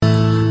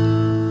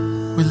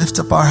we lift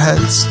up our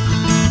heads,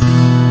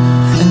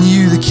 and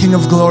you, the King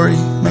of glory,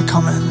 may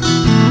come in.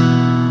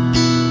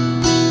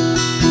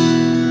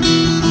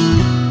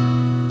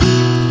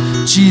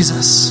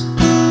 Jesus,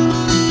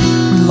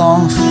 we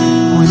long for you,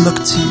 and we look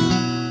to you.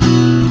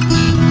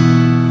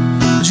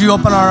 Would you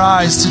open our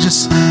eyes to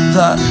just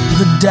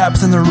the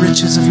depth and the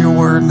riches of your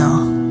word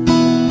now?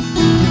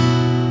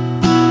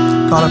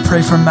 God, I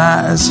pray for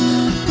Matt as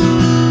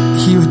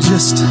he would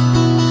just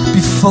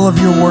be full of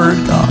your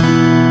word,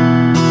 God.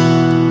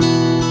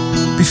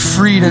 Be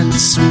free to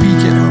speak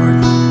it,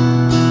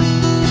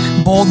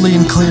 Lord, boldly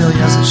and clearly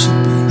as it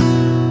should be.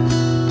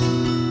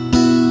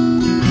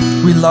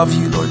 We love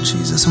you, Lord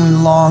Jesus, and we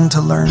long to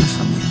learn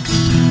from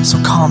you.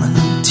 So come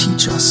and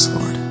teach us,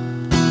 Lord.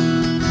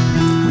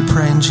 We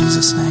pray in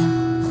Jesus'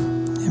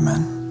 name.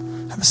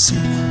 Amen. Have a seat.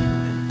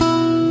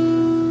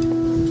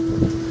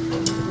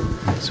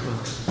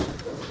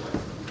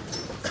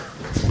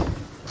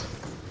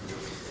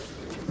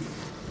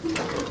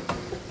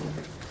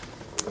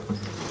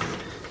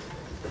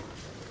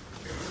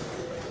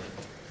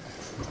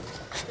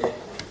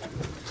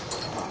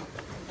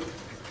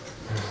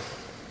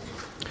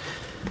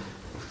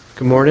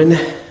 Good morning.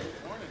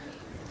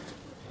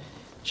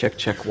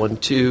 Check, 1,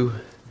 2.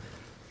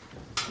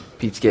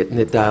 Pete's getting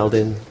it dialed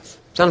in.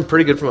 Sounding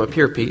pretty good from up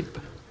here, Pete.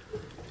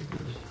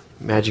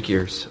 Magic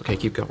ears. Okay,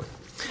 keep going.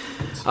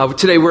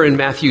 Today we're in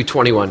Matthew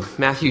 21.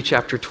 Matthew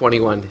chapter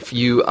 21. If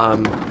you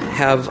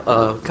have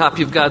a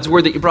copy of God's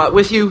Word that you brought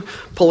with you,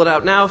 pull it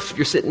out now. If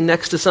you're sitting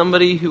next to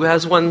somebody who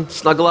has one,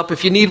 snuggle up.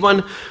 If you need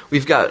one,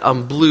 we've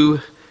got blue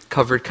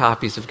covered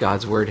copies of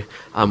God's Word.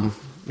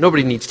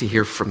 Nobody needs to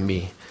hear from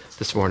me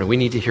this morning. We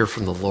need to hear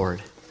from the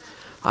Lord.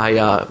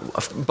 A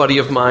buddy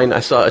of mine, I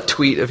saw a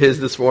tweet of his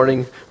this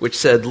morning which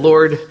said,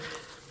 "Lord,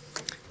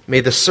 may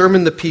the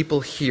sermon the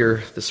people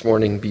hear this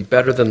morning be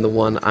better than the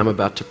one I'm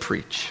about to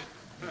preach."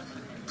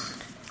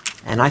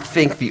 And I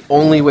think the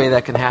only way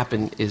that can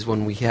happen is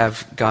when we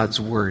have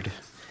God's Word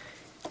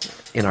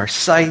in our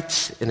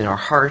sight, in our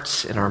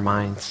hearts, in our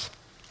minds.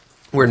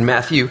 We're in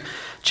Matthew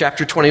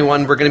chapter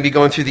 21. We're going to be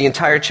going through the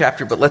entire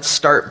chapter, but let's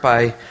start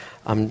by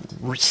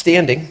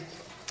standing.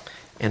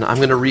 And I'm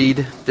going to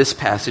read this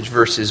passage,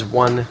 verses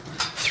 1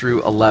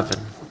 through 11.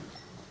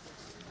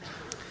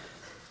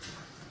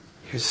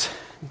 Here's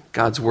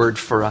God's word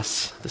for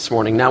us this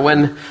morning. Now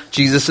when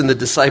Jesus and the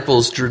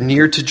disciples drew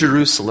near to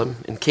Jerusalem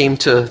and came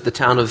to the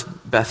town of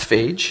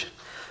Bethphage,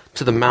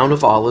 to the Mount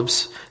of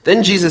Olives,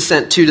 then Jesus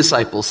sent 2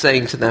 disciples,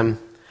 saying to them,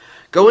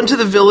 "Go into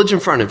the village in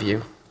front of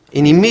you,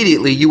 and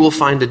immediately you will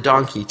find a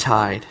donkey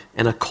tied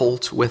and a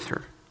colt with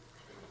her.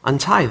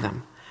 Untie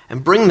them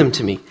and bring them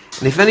to me.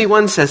 And if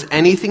anyone says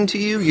anything to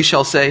you, you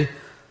shall say,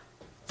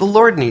 'The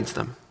Lord needs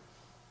them,'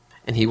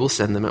 and he will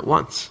send them at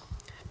once."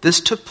 This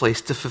took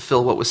place to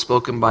fulfill what was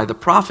spoken by the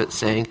prophet,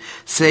 saying,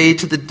 "Say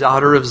to the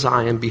daughter of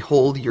Zion,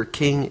 behold, your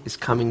king is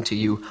coming to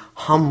you,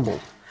 humble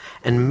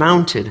and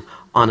mounted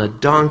on a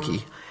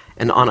donkey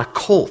and on a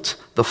colt,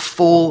 the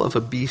foal of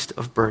a beast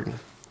of burden."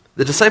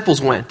 The disciples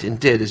went and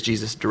did as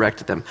Jesus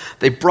directed them.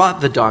 They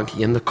brought the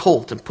donkey and the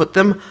colt and put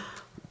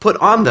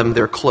on them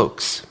their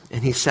cloaks,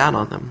 and he sat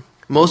on them.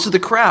 Most of the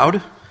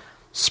crowd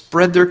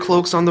spread their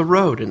cloaks on the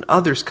road, and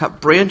others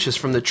cut branches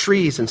from the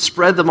trees and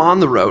spread them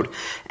on the road.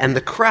 And the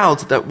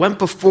crowds that went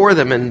before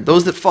them and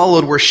those that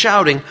followed were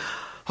shouting,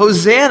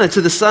 "Hosanna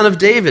to the Son of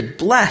David!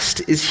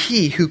 Blessed is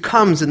he who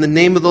comes in the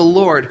name of the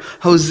Lord!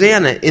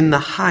 Hosanna in the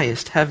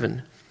highest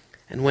heaven!"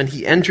 And when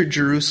he entered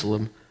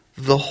Jerusalem,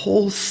 the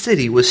whole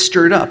city was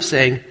stirred up,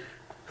 saying,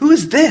 "Who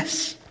is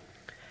this?"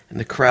 And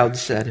the crowd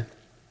said,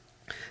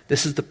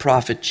 "This is the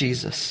prophet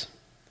Jesus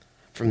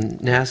from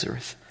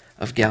Nazareth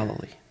of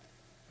Galilee."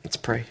 Let's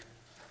pray.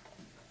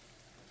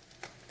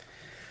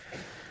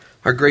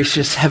 Our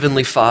gracious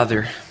Heavenly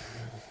Father,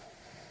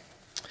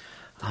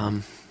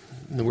 in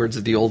the words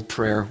of the old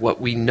prayer, what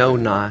we know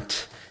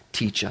not,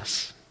 teach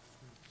us.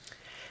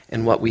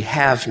 And what we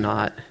have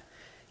not,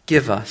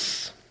 give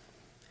us.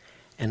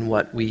 And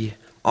what we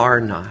are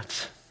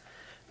not,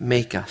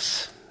 make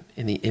us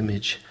in the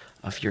image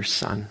of your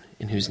Son,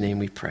 in whose name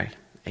we pray.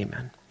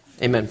 Amen.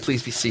 Amen.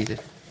 Please be seated.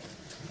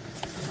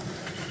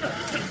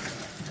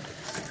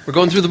 We're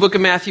going through the book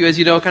of Matthew, as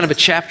you know, kind of a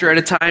chapter at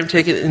a time,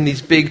 taking it in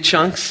these big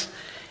chunks.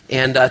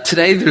 And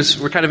today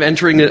we're kind of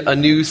entering a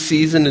new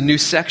season, a new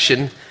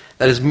section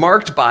that is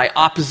marked by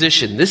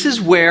opposition. This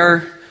is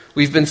where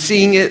we've been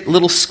seeing it.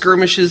 Little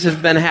skirmishes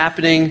have been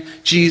happening.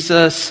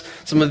 Jesus,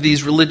 some of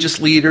these religious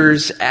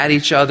leaders at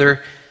each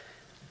other.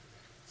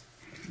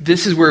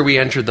 This is where we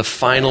enter the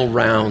final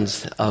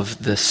rounds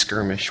of the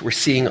skirmish. We're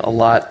seeing a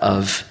lot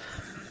of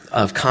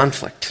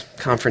conflict,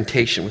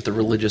 confrontation with the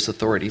religious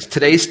authorities.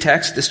 Today's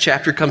text, this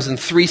chapter, comes in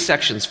 3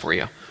 sections for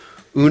you.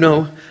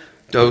 Uno,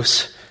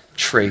 dos,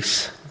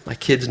 tres. My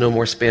kids know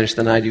more Spanish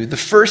than I do. The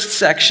first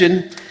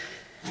section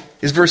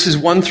is verses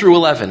 1 through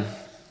 11.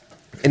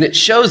 And it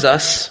shows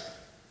us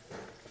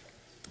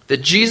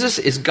that Jesus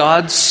is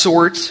God's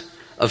sort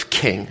of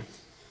king.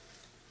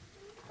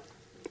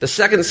 The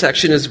second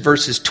section is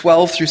verses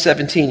 12 through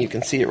 17. You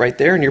can see it right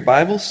there in your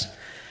Bibles.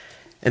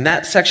 And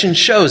that section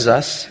shows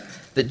us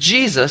that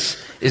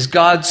Jesus is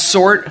God's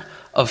sort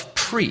of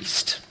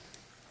priest.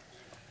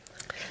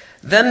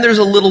 Then there's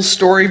a little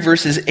story,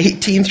 verses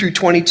 18 through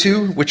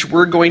 22, which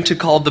we're going to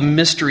call the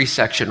mystery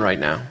section right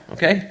now,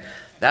 okay?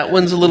 That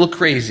one's a little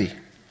crazy.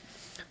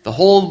 The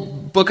whole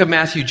book of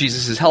Matthew,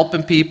 Jesus is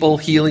helping people,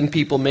 healing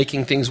people,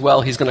 making things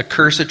well. He's going to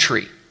curse a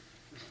tree.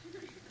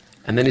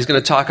 And then he's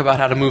going to talk about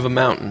how to move a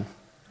mountain.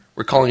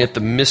 We're calling it the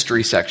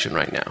mystery section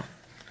right now.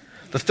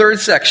 The third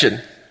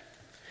section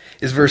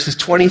is verses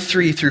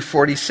 23 through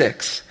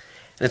 46.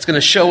 And it's going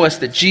to show us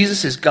that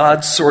Jesus is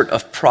God's sort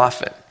of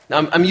prophet.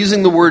 Now, I'm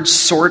using the word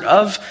sort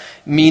of,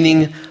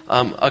 meaning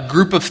a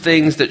group of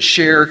things that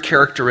share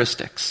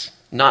characteristics.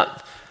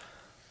 Not,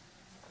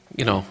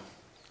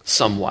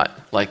 somewhat.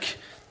 Like,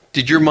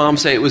 did your mom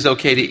say it was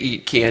okay to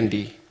eat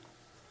candy?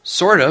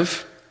 Sort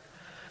of.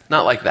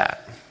 Not like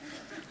that.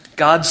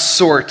 God's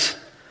sort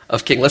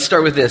of king. Let's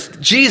start with this.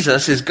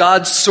 Jesus is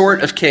God's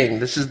sort of king.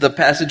 This is the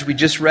passage we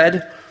just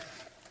read.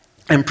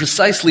 And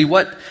precisely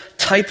what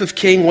type of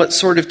king, what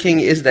sort of king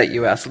is that,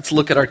 you ask? Let's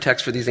look at our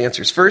text for these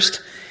answers.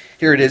 First,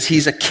 here it is.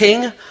 He's a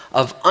king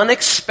of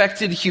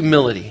unexpected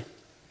humility.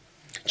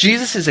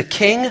 Jesus is a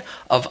king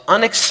of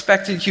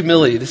unexpected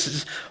humility. This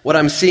is what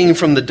I'm seeing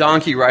from the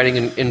donkey riding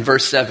in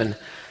verse 7.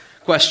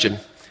 Question,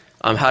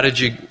 how did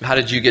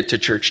you get to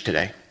church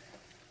today?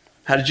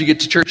 How did you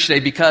get to church today?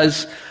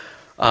 Because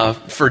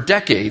for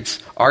decades,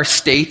 our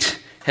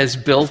state has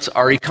built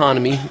our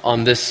economy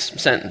on this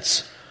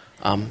sentence.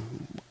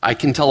 I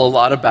can tell a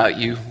lot about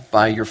you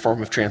by your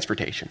form of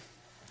transportation,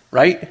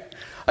 right?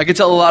 I can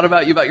tell a lot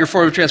about you about your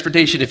form of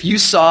transportation. If you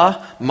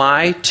saw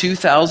my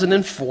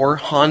 2004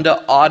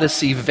 Honda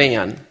Odyssey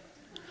van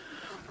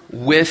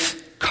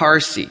with car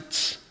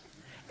seats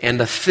and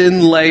a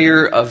thin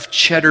layer of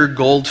cheddar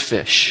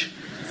goldfish,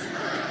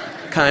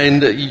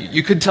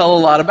 you could tell a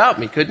lot about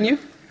me, couldn't you?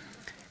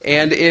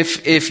 And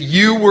if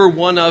you were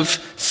one of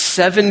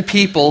 7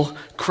 people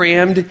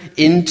crammed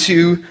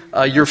into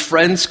your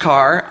friend's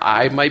car,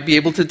 I might be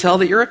able to tell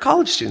that you're a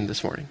college student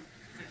this morning.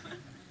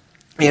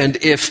 And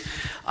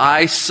if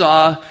I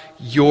saw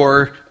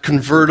your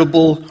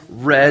convertible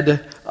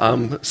red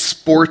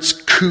sports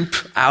coupe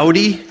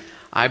Audi,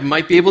 I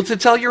might be able to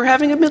tell you're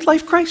having a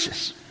midlife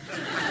crisis.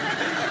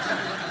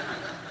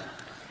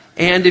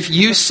 And if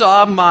you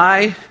saw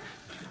my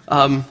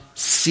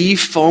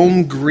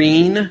seafoam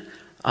green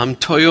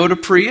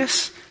Toyota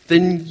Prius,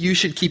 then you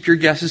should keep your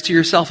guesses to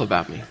yourself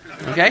about me,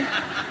 okay?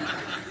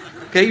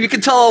 Okay, you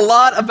can tell a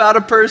lot about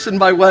a person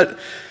by what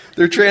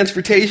their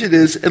transportation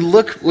is, and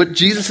look what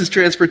Jesus'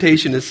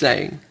 transportation is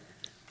saying.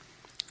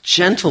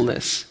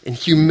 Gentleness and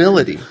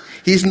humility.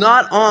 He's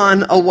not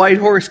on a white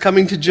horse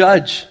coming to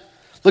judge.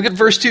 Look at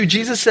verse 2.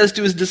 Jesus says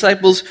to his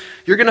disciples,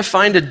 you're going to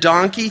find a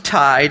donkey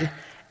tied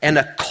and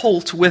a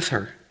colt with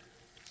her.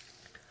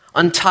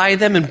 Untie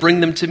them and bring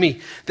them to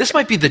me. This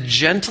might be the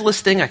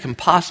gentlest thing I can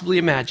possibly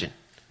imagine.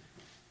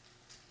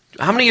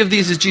 How many of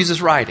these is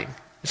Jesus riding?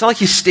 It's not like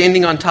he's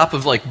standing on top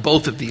of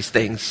both of these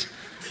things.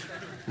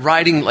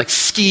 Riding,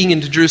 skiing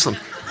into Jerusalem.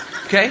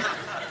 Okay?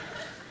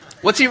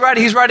 What's he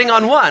riding? He's riding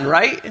on one,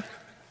 right?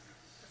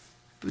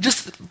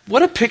 Just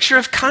what a picture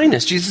of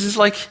kindness. Jesus is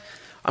like,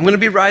 I'm going to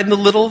be riding the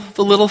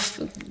little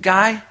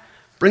guy.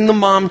 Bring the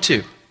mom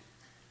too.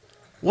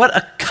 What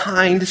a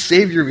kind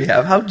Savior we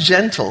have. How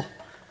gentle.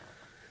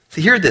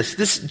 So hear this.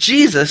 This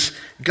Jesus,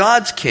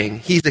 God's king,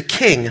 he's a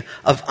king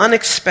of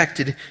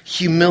unexpected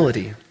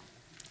humility.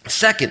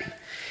 Second,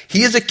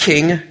 he is a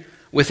king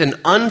with an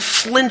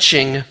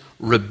unflinching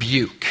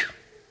rebuke.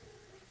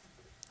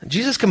 And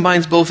Jesus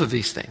combines both of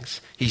these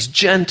things. He's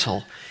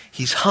gentle,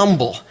 he's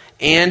humble,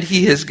 and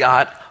he has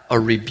got a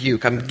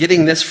rebuke. I'm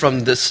getting this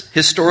from this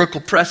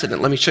historical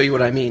precedent. Let me show you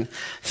what I mean.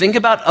 Think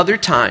about other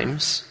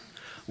times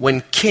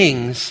when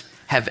kings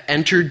have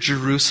entered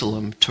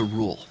Jerusalem to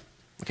rule.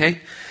 Okay?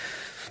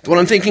 What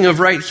I'm thinking of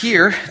right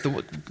here,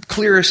 the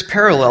clearest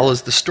parallel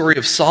is the story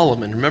of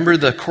Solomon. Remember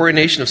the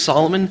coronation of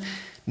Solomon?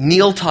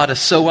 Neil taught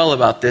us so well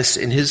about this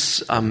in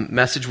his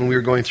message when we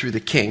were going through the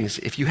Kings.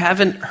 If you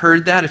haven't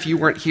heard that, if you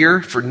weren't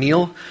here for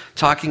Neil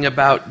talking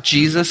about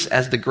Jesus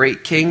as the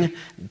great king,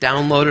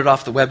 download it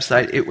off the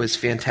website. It was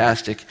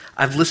fantastic.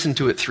 I've listened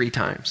to it 3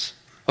 times.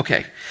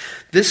 Okay,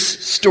 this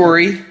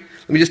story,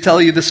 let me just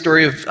tell you the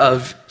story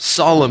of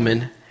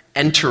Solomon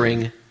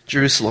entering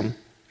Jerusalem.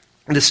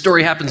 This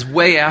story happens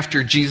way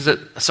after David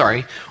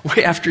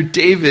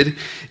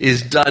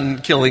is done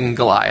killing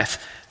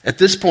Goliath. At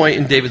this point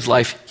in David's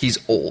life, he's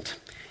old.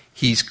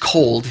 He's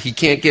cold. He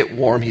can't get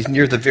warm. He's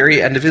near the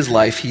very end of his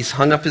life. He's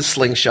hung up his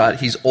slingshot.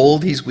 He's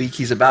old. He's weak.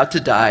 He's about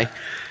to die.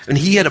 And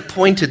he had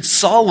appointed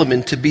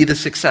Solomon to be the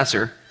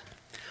successor.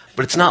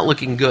 But it's not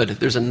looking good.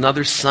 There's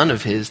another son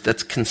of his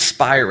that's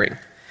conspiring.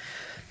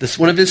 This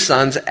one of his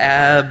sons,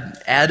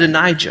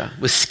 Adonijah,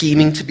 was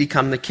scheming to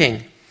become the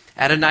king.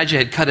 Adonijah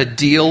had cut a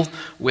deal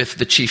with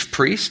the chief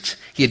priest.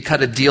 He had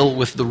cut a deal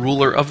with the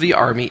ruler of the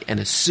army, and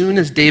as soon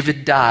as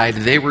David died,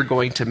 they were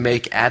going to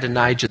make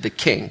Adonijah the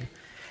king.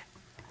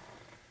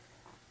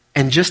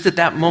 And just at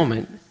that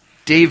moment,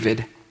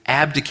 David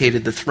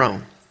abdicated the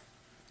throne.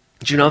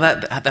 Did you know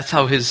that? That's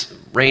how his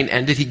reign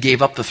ended. He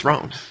gave up the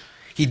throne.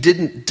 He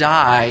didn't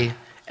die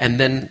and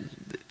then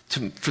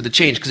for the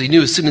change, because he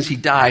knew as soon as he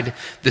died,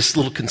 this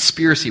little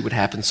conspiracy would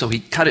happen. So he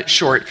cut it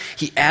short.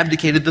 He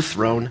abdicated the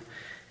throne,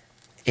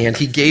 and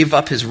he gave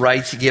up his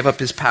rights. He gave up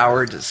his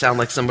power to sound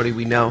like somebody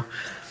we know.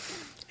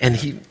 And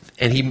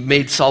he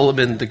made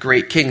Solomon the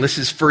great king. This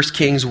is 1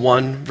 Kings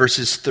 1,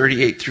 verses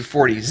 38 through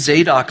 40.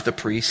 Zadok the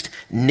priest,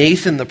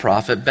 Nathan the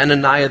prophet,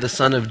 Benaniah the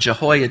son of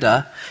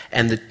Jehoiada,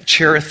 and the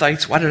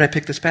Cherethites. Why did I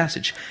pick this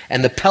passage?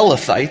 And the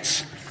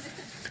Pelethites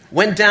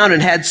went down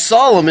and had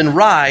Solomon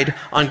ride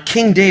on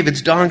King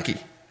David's donkey.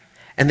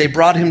 And they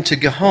brought him to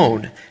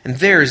Gihon. And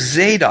there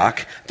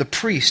Zadok the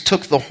priest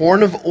took the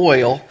horn of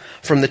oil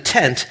from the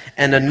tent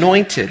and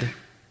anointed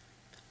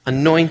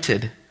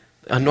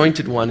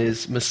one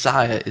is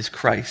Messiah, is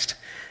Christ.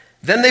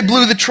 Then they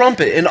blew the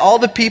trumpet, and all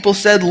the people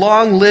said,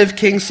 "Long live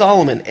King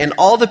Solomon." And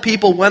all the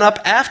people went up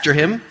after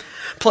him,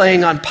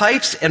 playing on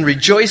pipes and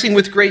rejoicing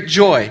with great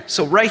joy.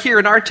 So right here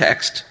in our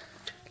text,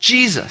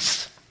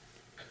 Jesus,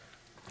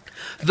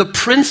 the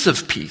Prince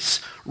of Peace,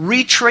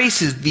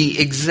 retraces the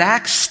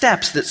exact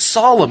steps that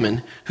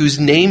Solomon, whose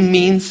name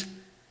means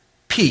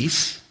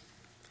peace,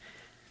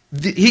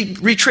 he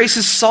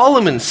retraces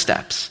Solomon's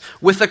steps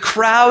with a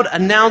crowd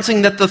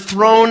announcing that the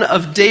throne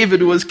of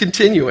David was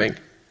continuing.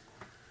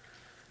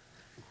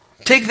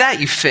 Take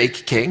that, you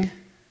fake king.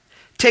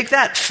 Take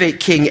that, fake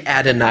King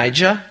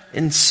Adonijah.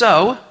 And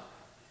so,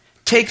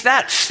 take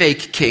that,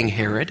 fake King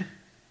Herod.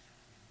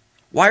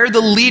 Why are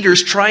the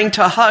leaders trying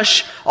to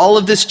hush all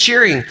of this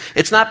cheering?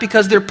 It's not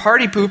because they're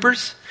party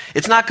poopers.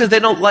 It's not because they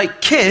don't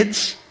like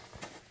kids.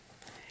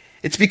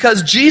 It's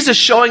because Jesus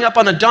showing up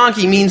on a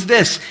donkey means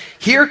this: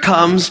 here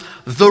comes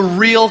the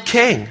real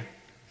king.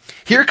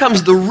 Here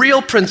comes the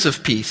real Prince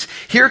of Peace.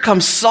 Here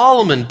comes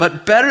Solomon,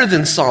 but better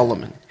than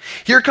Solomon.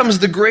 Here comes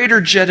the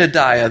greater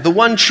Jedediah, the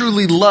one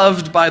truly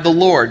loved by the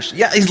Lord.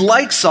 Yeah, he's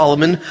like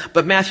Solomon,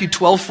 but Matthew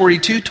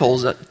 12:42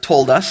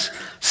 told us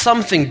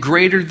something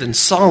greater than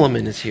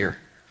Solomon is here.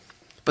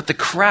 But the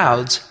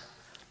crowds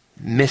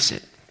miss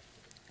it.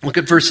 Look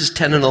at verses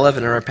 10 and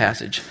 11 in our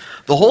passage.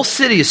 The whole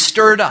city is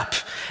stirred up,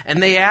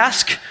 and they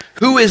ask,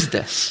 "Who is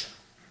this?"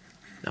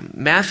 Now,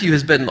 Matthew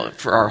has been,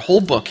 for our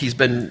whole book, he's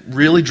been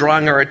really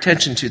drawing our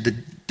attention to the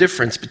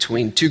difference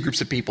between two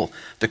groups of people,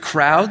 the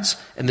crowds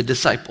and the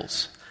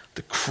disciples.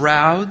 The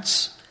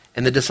crowds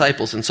and the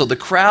disciples. And so the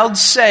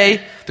crowds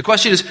say, the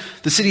question is,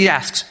 the city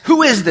asks,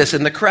 "Who is this?"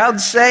 And the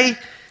crowds say,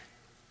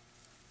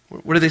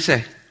 what do they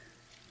say?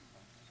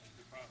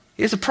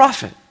 He is a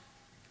prophet.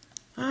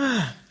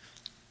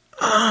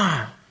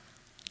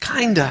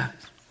 Kinda.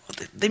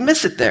 They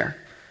miss it there.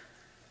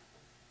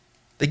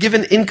 They give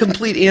an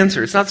incomplete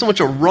answer. It's not so much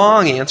a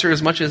wrong answer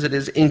as much as it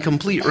is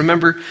incomplete.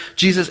 Remember,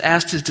 Jesus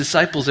asked his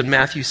disciples in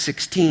Matthew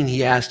 16,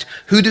 he asked,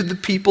 "Who did the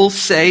people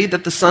say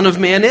that the Son of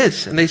Man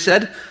is?" And they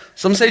said,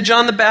 some say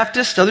John the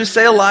Baptist, others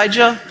say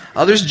Elijah,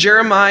 others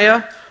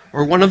Jeremiah,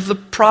 or one of the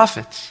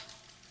prophets.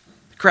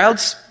 The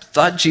crowds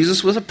thought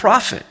Jesus was a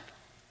prophet.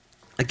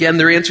 Again,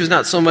 their answer is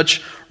not so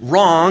much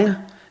wrong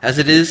as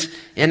it is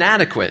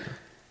inadequate.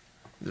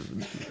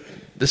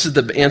 This is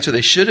the answer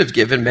they should have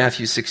given.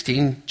 Matthew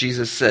 16,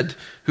 Jesus said,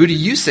 "Who do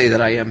you say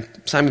that I am?"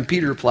 Simon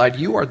Peter replied,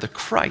 "You are the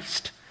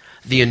Christ,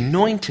 the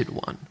anointed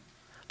one,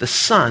 the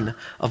Son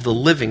of the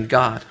living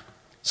God."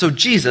 So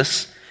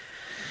Jesus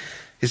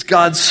is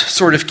God's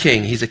sort of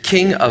king. He's a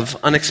king of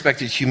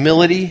unexpected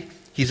humility.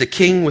 He's a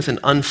king with an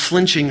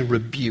unflinching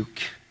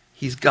rebuke.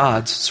 He's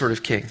God's sort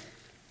of king.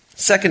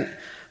 Second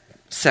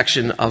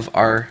section of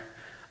our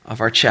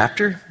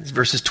chapter is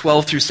verses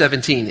 12 through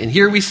 17. And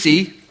here we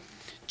see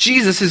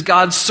Jesus is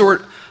God's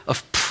sort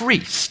of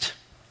priest.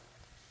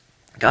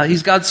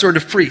 He's God's sort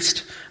of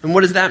priest. And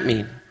what does that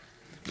mean?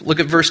 Look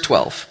at verse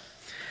 12.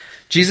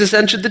 Jesus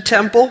entered the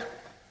temple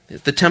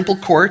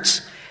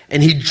courts,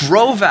 and he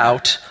drove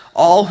out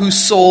all who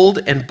sold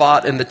and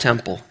bought in the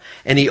temple.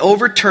 And he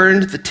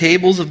overturned the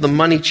tables of the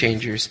money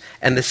changers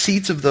and the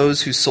seats of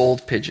those who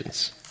sold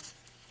pigeons.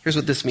 Here's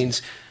what this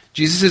means.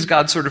 Jesus is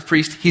God's sort of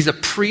priest. He's a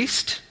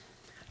priest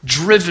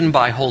driven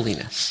by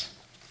holiness.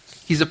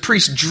 He's a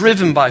priest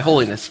driven by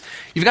holiness.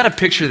 You've got to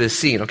picture this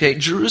scene, okay?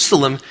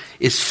 Jerusalem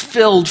is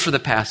filled for the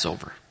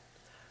Passover.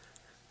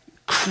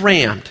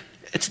 Crammed.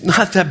 It's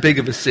not that big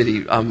of a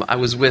city. I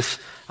was with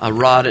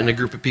Rod and a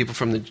group of people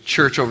from the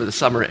church over the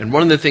summer, and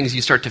one of the things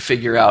you start to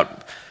figure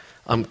out,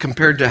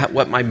 compared to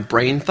what my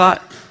brain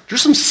thought,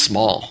 Jerusalem's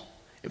small.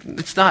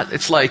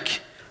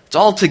 It's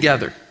all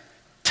together,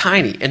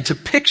 tiny. And to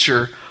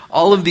picture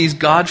all of these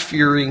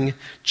God-fearing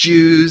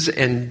Jews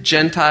and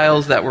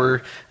Gentiles that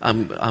were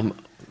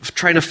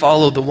trying to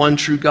follow the one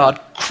true God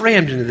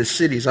crammed into this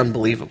city is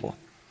unbelievable.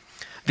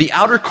 The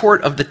outer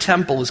court of the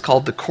temple is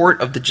called the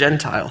court of the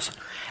Gentiles.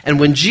 And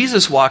when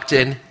Jesus walked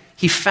in,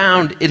 he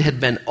found it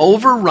had been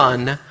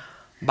overrun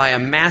by a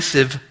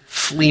massive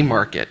flea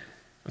market.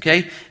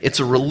 Okay? It's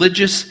a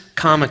religious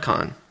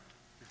Comic-Con.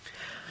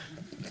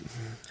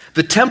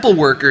 The temple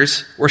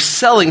workers were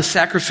selling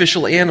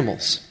sacrificial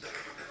animals.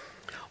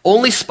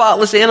 Only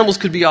spotless animals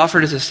could be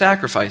offered as a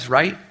sacrifice,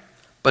 right?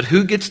 But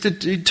who gets to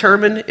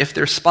determine if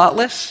they're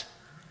spotless?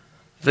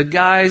 The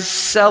guys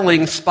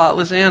selling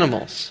spotless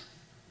animals.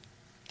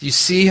 Do you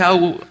see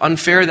how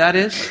unfair that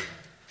is?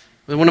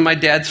 One of my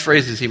dad's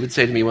phrases he would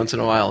say to me once in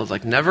a while is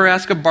like, never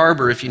ask a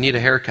barber if you need a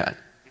haircut.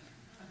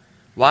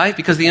 Why?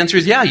 Because the answer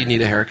is, yeah, you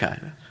need a haircut.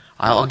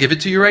 I'll give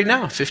it to you right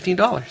now,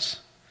 $15.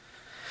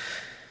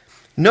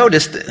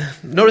 Notice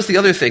the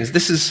other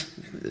things.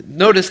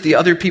 Notice the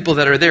other people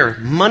that are there.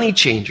 Money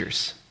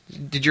changers.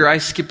 Did your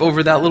eyes skip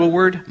over that little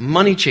word?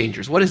 Money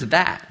changers. What is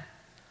that?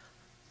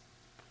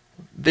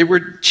 They were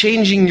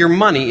changing your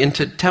money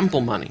into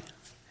temple money.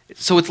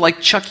 So it's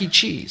like Chuck E.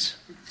 Cheese.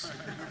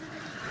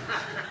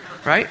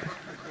 Right?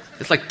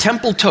 It's like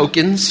temple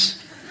tokens.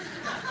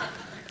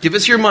 Give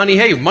us your money.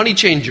 Hey, money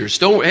changers.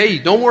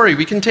 Don't worry.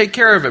 We can take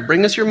care of it.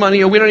 Bring us your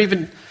money. Oh, we don't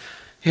even...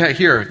 Yeah,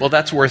 here. Well,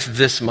 that's worth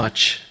this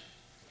much.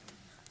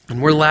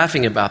 And we're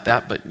laughing about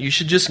that, but you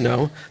should just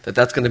know that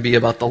that's going to be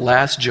about the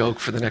last joke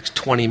for the next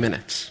 20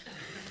 minutes.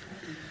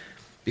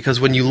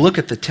 Because when you look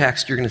at the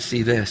text, you're going to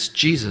see this.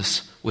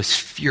 Jesus was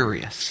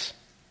furious.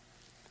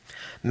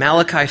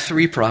 Malachi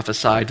 3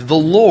 prophesied, "The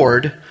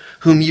Lord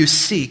whom you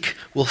seek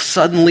will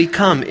suddenly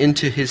come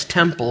into his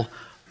temple,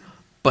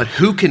 but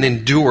who can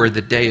endure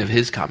the day of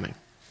his coming?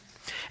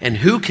 And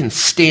who can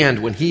stand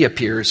when he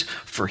appears?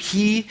 For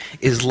he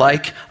is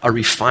like a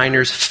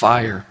refiner's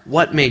fire."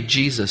 What made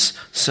Jesus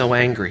so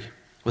angry?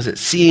 Was it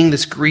seeing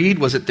this greed?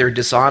 Was it their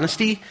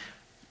dishonesty?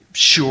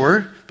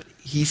 Sure, but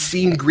he's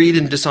seen greed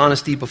and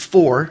dishonesty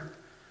before.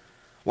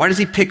 Why does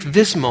he pick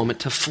this moment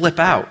to flip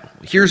out?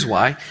 Here's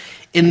why.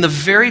 In the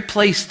very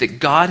place that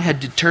God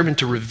had determined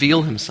to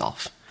reveal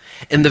himself,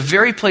 in the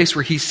very place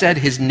where he said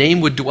his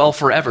name would dwell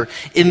forever,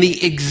 in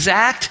the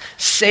exact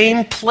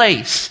same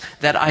place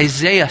that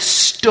Isaiah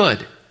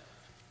stood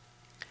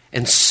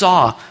and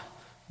saw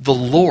the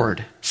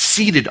Lord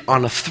seated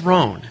on a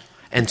throne,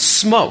 and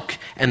smoke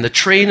and the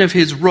train of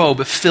his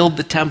robe filled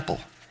the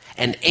temple,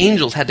 and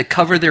angels had to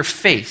cover their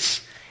face.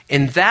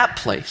 In that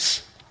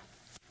place,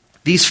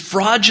 these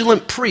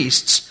fraudulent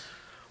priests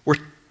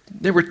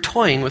were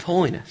toying with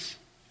holiness.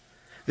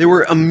 They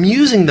were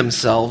amusing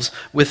themselves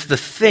with the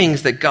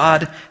things that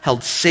God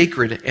held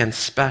sacred and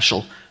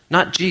special,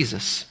 not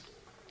Jesus.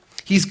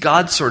 He's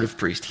God's sort of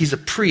priest. He's a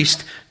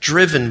priest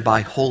driven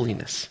by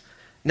holiness.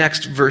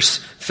 Next, verse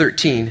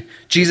 13.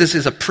 Jesus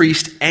is a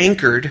priest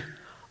anchored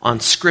on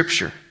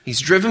Scripture.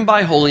 He's driven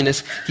by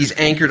holiness. He's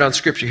anchored on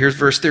Scripture. Here's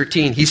verse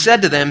 13. He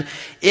said to them,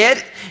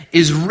 "It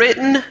is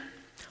written,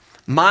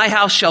 my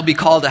house shall be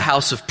called a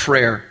house of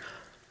prayer,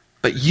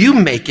 but you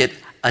make it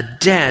a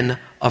den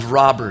of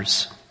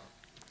robbers."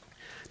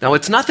 Now,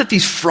 it's not that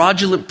these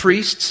fraudulent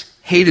priests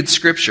hated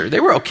Scripture. They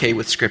were okay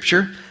with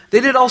Scripture.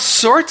 They did all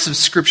sorts of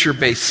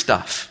Scripture-based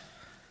stuff.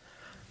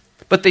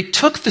 But they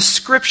took the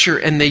Scripture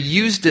and they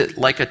used it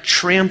like a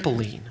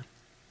trampoline.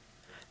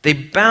 They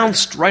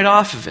bounced right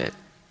off of it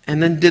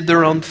and then did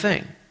their own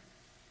thing.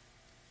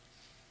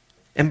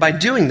 And by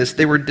doing this,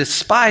 they were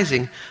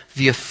despising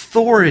the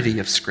authority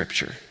of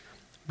Scripture.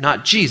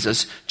 Not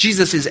Jesus.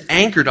 Jesus is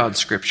anchored on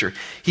Scripture.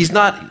 He's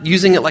not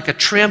using it like a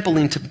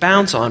trampoline to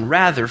bounce on.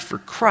 Rather, for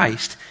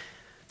Christ,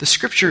 the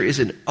Scripture is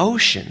an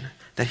ocean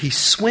that he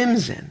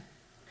swims in.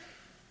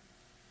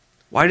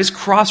 Why does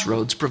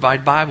Crossroads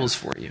provide Bibles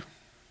for you?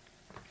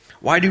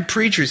 Why do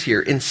preachers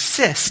here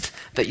insist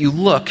that you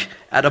look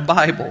at a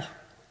Bible?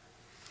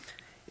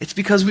 It's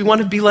because we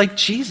want to be like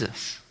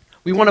Jesus.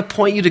 We want to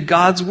point you to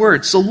God's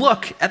Word. So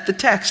look at the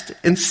text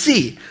and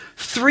see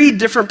 3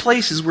 different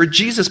places where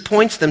Jesus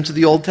points them to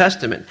the Old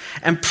Testament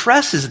and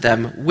presses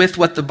them with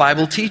what the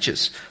Bible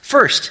teaches.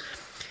 First,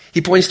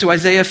 he points to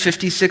Isaiah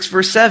 56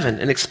 verse 7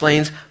 and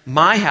explains,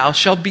 "My house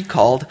shall be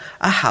called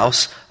a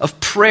house of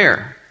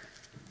prayer."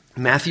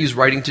 Matthew's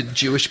writing to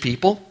Jewish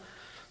people,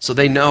 so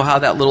they know how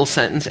that little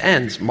sentence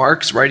ends.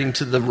 Mark's writing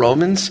to the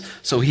Romans,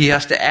 so he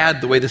has to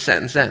add the way the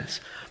sentence ends.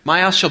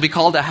 "My house shall be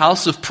called a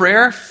house of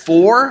prayer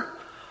for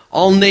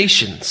all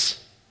nations,"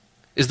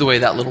 is the way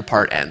that little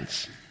part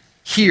ends.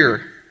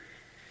 Here,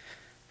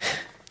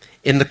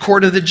 in the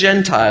court of the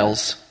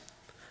Gentiles,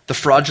 the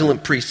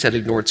fraudulent priests had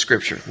ignored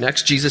Scripture.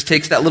 Next, Jesus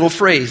takes that little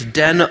phrase,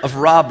 "den of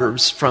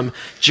robbers," from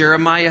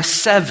Jeremiah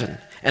 7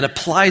 and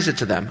applies it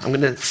to them. I'm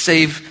going to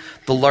save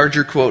the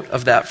larger quote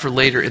of that for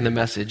later in the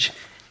message.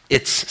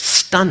 It's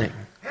stunning.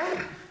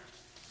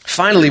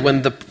 Finally,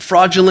 when the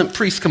fraudulent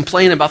priests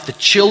complain about the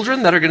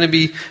children that are going to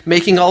be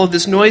making all of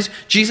this noise,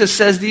 Jesus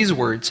says these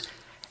words,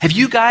 "Have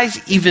you guys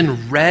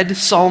even read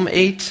Psalm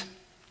 8?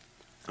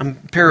 I'm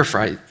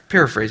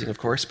paraphrasing, of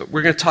course, but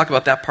we're going to talk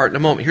about that part in a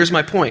moment. Here's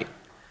my point.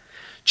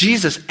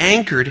 Jesus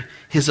anchored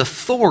his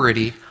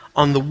authority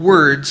on the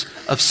words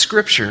of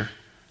Scripture.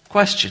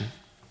 Question,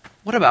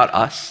 what about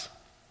us?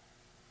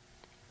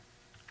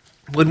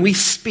 When we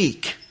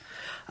speak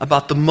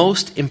about the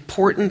most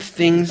important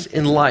things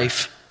in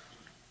life,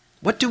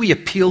 what do we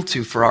appeal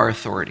to for our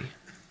authority?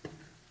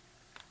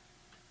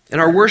 In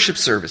our worship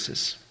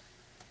services,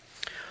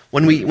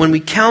 when we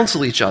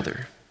counsel each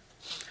other,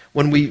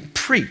 when we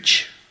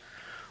preach,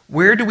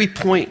 where do we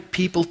point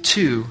people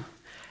to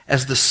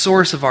as the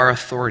source of our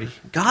authority.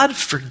 God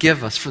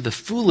forgive us for the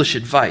foolish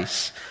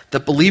advice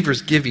that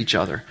believers give each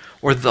other,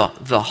 or the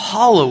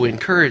hollow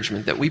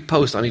encouragement that we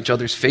post on each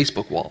other's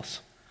Facebook walls.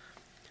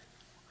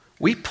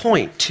 We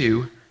point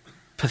to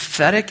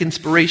pathetic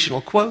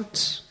inspirational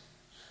quotes.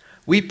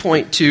 We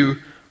point to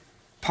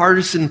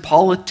partisan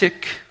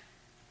politic.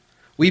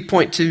 We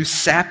point to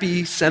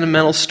sappy,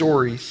 sentimental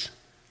stories.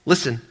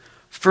 Listen,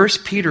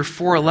 1 Peter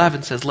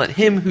 4:11 says, "Let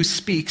him who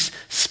speaks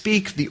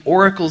speak the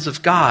oracles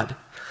of God."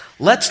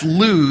 Let's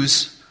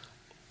lose,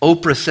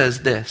 Oprah says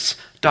this,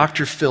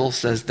 Dr. Phil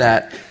says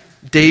that,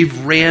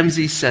 Dave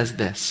Ramsey says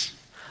this.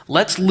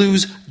 Let's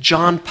lose,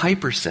 John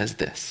Piper says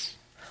this.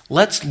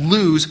 Let's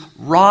lose,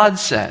 Rod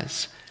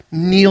says,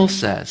 Neil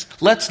says.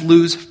 Let's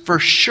lose, for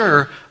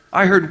sure,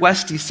 I heard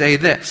Westy say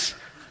this.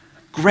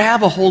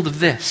 Grab a hold of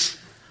this.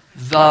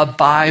 The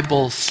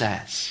Bible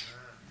says.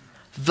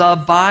 The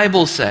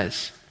Bible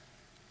says.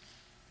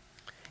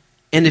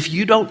 And if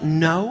you don't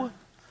know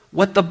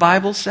what the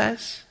Bible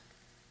says,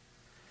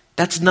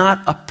 that's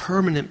not a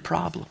permanent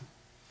problem.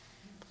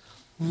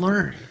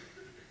 Learn.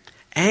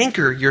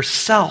 Anchor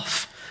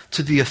yourself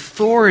to the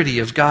authority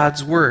of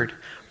God's word.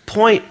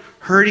 Point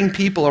hurting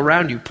people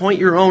around you. Point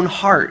your own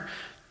heart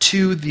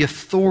to the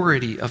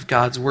authority of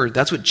God's word.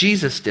 That's what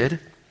Jesus did.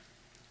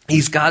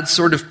 He's God's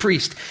sort of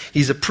priest.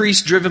 He's a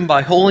priest driven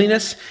by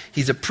holiness.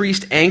 He's a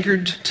priest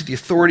anchored to the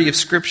authority of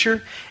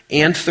Scripture.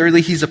 And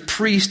thirdly, he's a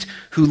priest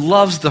who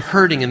loves the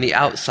hurting and the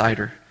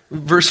outsider.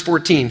 Verse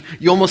 14,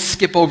 you almost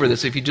skip over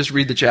this if you just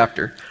read the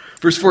chapter.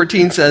 Verse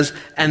 14 says,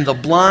 "And the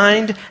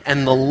blind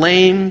and the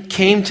lame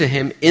came to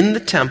him in the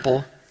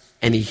temple,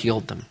 and he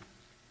healed them."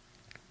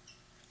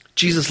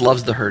 Jesus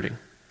loves the hurting.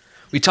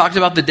 We talked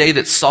about the day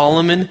that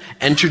Solomon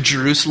entered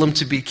Jerusalem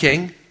to be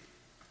king.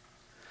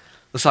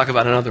 Let's talk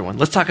about another one.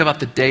 Let's talk about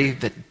the day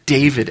that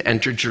David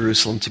entered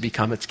Jerusalem to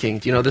become its king.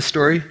 Do you know this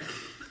story?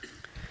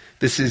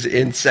 This is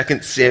in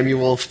 2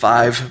 Samuel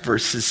 5,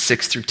 verses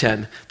 6 through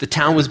 10. The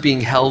town was being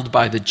held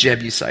by the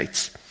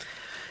Jebusites.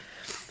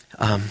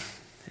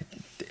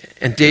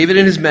 And David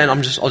and his men,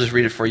 I'll just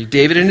read it for you.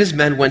 David and his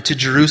men went to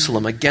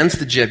Jerusalem against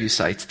the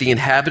Jebusites, the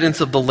inhabitants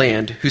of the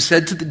land, who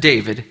said to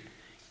David,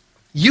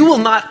 "You will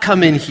not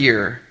come in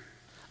here.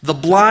 The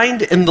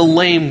blind and the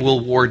lame will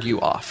ward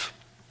you off."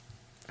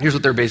 Here's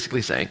what they're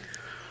basically saying.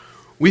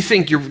 We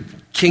think your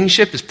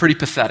kingship is pretty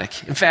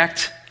pathetic. In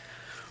fact,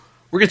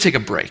 we're going to take a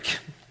break.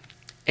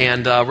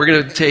 And we're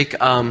going to take,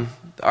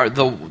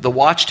 the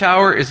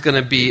watchtower is going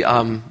to be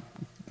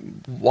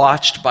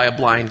watched by a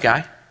blind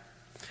guy.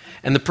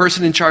 And the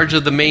person in charge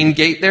of the main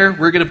gate there,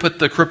 we're going to put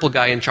the crippled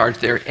guy in charge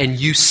there, and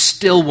you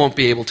still won't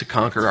be able to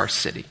conquer our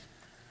city.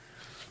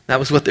 That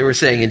was what they were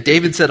saying. And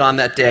David said on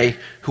that day,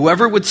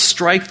 "Whoever would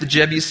strike the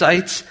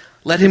Jebusites,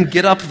 let him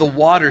get up the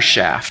water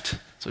shaft."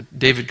 So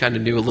David kind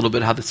of knew a little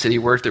bit how the city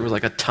worked. There was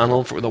like a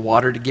tunnel for the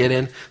water to get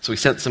in. So he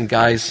sent some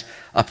guys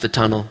up the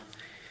tunnel.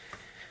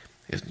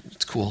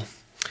 It's cool.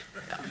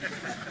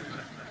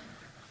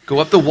 Go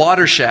up the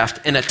water shaft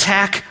and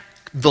attack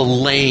the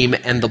lame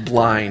and the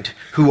blind,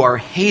 who are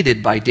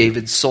hated by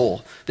David's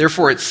soul.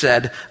 Therefore it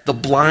said, "The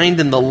blind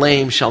and the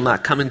lame shall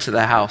not come into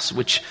the house,"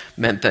 which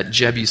meant that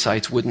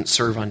Jebusites wouldn't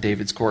serve on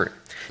David's court.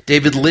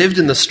 David lived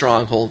in the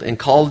stronghold and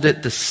called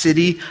it the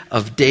city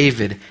of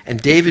David. And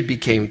David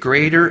became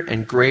greater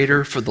and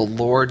greater, for the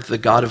Lord, the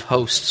God of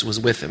hosts, was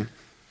with him.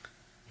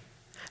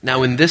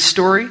 Now in this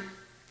story,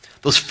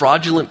 those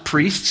fraudulent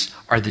priests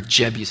are the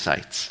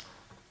Jebusites.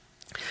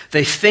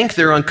 They think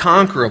they're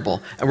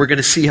unconquerable, and we're going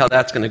to see how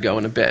that's going to go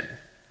in a bit.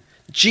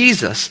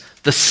 Jesus,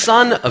 the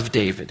son of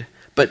David,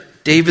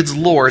 but David's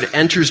Lord,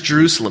 enters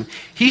Jerusalem.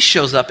 He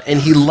shows up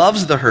and he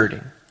loves the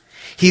hurting.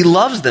 He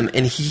loves them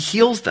and he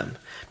heals them,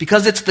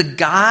 because it's the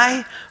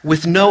guy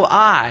with no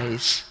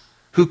eyes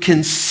who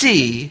can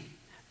see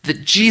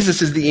that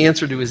Jesus is the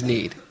answer to his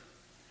need.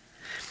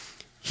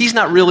 He's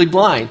not really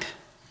blind.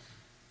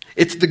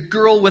 It's the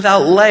girl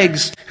without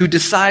legs who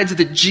decides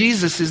that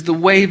Jesus is the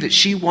way that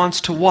she wants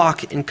to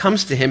walk and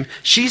comes to him.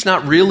 She's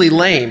not really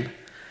lame.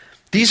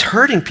 These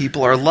hurting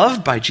people are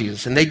loved by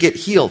Jesus and they get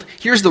healed.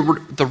 Here's the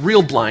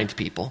real blind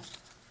people.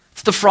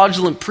 It's the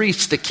fraudulent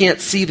priests that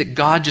can't see that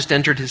God just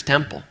entered his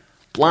temple.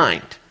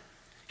 Blind.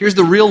 Here's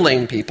the real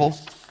lame people.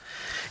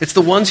 It's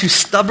the ones who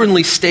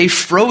stubbornly stay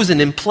frozen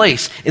in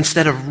place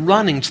instead of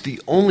running to the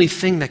only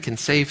thing that can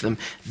save them.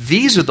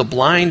 These are the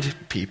blind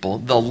people,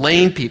 the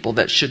lame people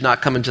that should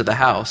not come into the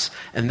house.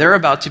 And they're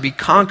about to be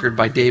conquered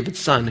by David's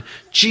son,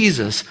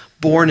 Jesus,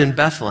 born in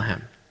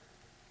Bethlehem.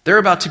 They're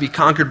about to be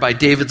conquered by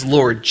David's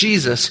Lord,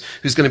 Jesus,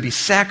 who's going to be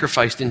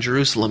sacrificed in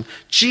Jerusalem.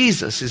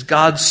 Jesus is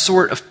God's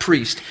sort of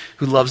priest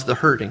who loves the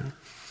hurting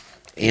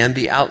and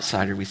the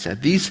outsider, we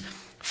said. These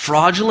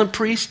fraudulent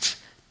priests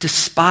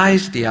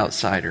despised the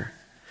outsider.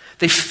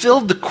 They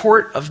filled the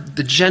court of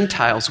the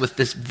Gentiles with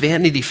this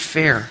Vanity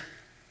Fair.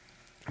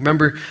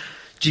 Remember,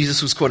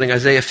 Jesus was quoting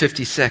Isaiah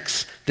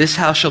 56. "This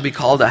house shall be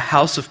called a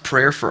house of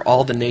prayer for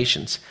all the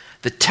nations."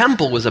 The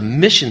temple was a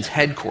missions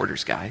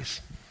headquarters,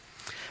 guys.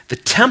 The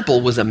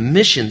temple was a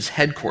missions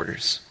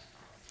headquarters.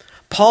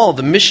 Paul,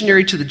 the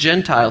missionary to the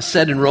Gentiles,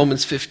 said in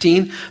Romans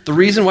 15, the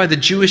reason why the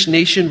Jewish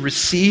nation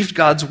received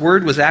God's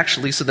word was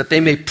actually so that they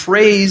may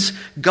praise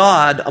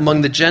God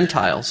among the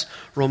Gentiles.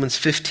 Romans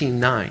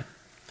 15:9.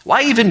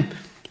 Why even, have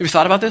you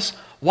thought about this?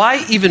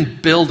 Why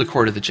even build a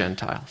court of the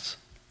Gentiles?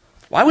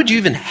 Why would you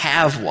even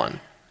have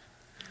one?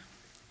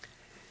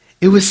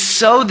 It was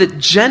so that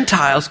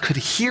Gentiles could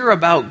hear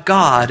about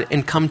God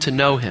and come to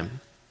know him.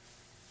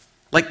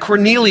 Like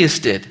Cornelius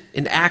did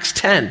in Acts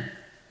 10.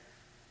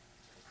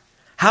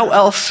 How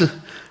else?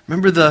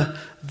 Remember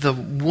the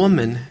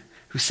woman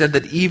who said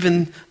that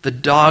even the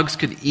dogs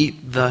could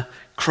eat the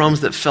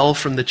crumbs that fell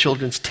from the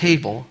children's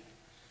table.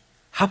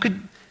 How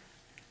could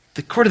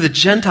the court of the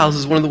Gentiles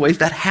is one of the ways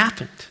that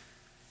happened.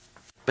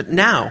 But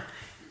now,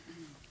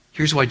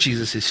 here's why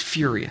Jesus is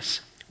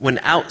furious. When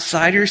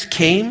outsiders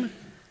came,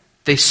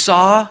 they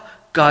saw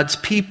God's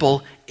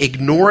people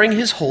ignoring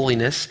his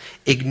holiness,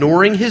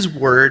 ignoring his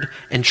word,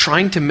 and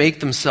trying to make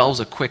themselves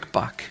a quick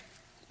buck.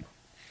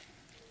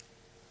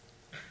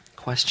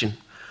 Question.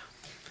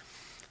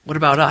 What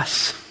about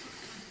us?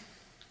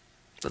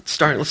 Let's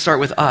start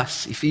with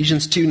us.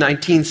 Ephesians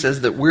 2:19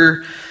 says that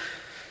we're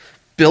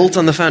built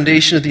on the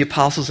foundation of the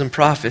apostles and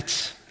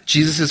prophets.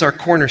 Jesus is our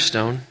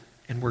cornerstone,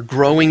 and we're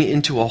growing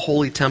into a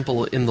holy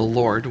temple in the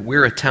Lord.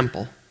 We're a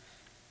temple.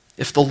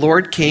 If the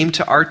Lord came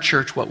to our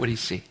church, what would he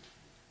see?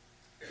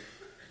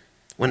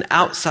 When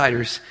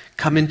outsiders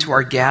come into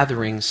our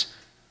gatherings,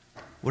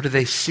 what do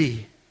they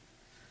see?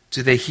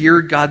 Do they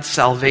hear God's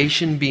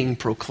salvation being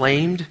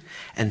proclaimed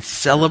and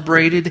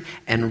celebrated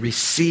and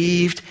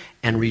received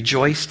and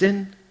rejoiced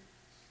in?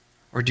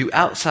 Or do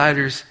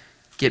outsiders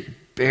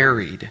get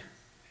buried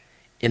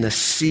in a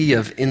sea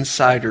of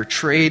insider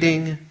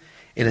trading,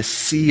 in a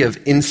sea of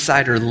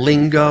insider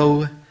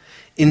lingo,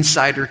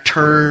 insider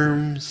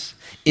terms,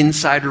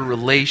 insider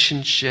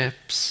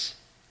relationships?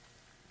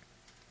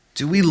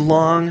 Do we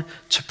long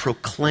to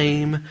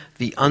proclaim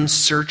the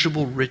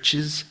unsearchable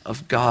riches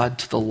of God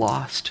to the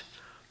lost?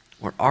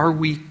 Or are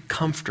we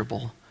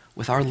comfortable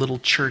with our little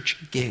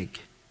church gig?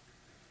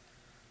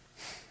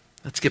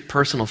 Let's get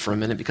personal for a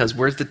minute, because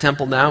where's the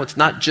temple now? It's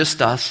not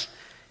just us,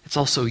 it's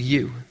also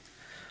you.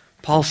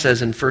 Paul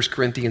says in 1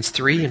 Corinthians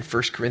 3 and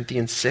 1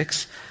 Corinthians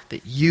 6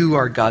 that you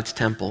are God's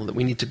temple, that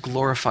we need to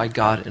glorify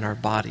God in our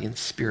body and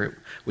spirit,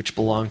 which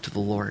belong to the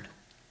Lord.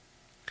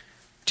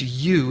 Do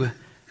you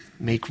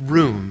make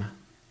room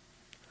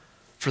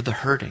for the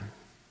hurting?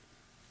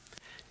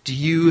 Do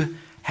you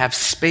have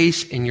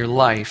space in your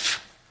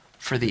life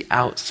for the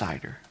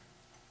outsider?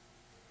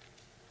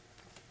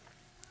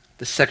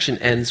 This section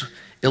ends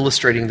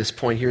illustrating this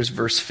point. Here's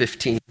verse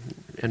 15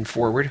 and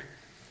forward.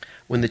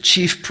 When the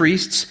chief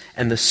priests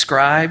and the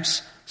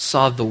scribes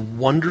saw the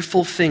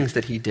wonderful things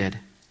that he did.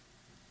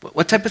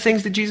 What type of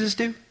things did Jesus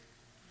do?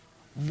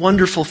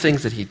 Wonderful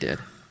things that he did.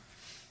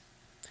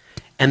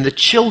 And the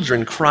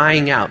children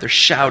crying out, they're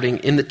shouting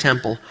in the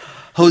temple,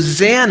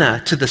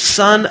 Hosanna to the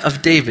Son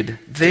of David.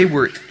 They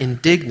were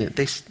indignant.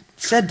 They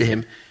said to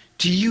him,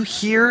 do you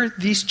hear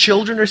these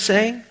children are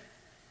saying?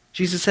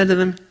 Jesus said to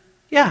them,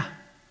 yeah.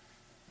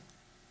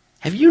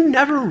 Have you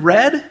never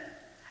read,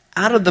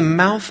 out of the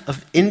mouth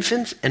of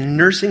infants and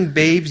nursing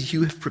babes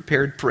you have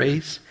prepared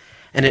praise?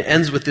 And it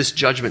ends with this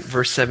judgment,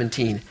 verse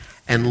 17.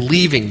 And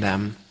leaving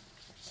them,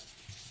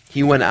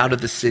 he went out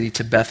of the city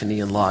to Bethany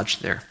and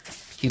lodged there.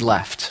 He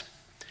left.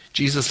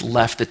 Jesus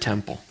left the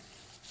temple.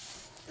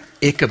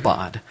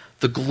 Ichabod,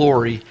 the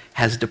glory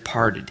has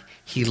departed.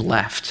 He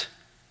left.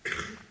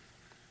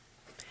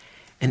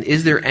 And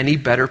is there any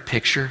better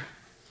picture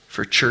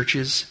for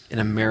churches in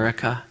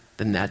America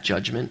than that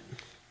judgment?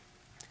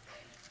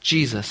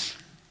 Jesus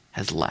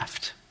has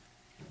left.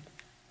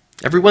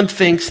 Everyone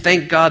thinks,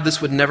 thank God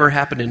this would never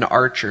happen in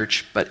our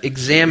church, but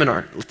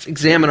let's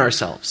examine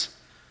ourselves.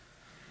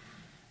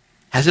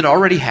 Has it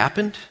already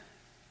happened?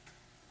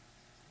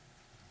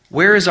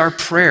 Where is our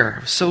prayer?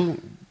 I'm so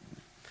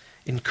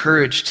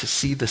encouraged to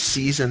see the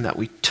season that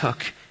we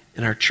took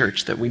in our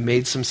church, that we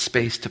made some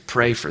space to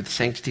pray for the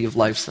Sanctity of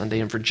Life Sunday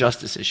and for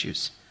justice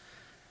issues.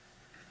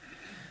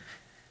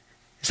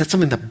 Is that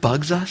something that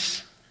bugs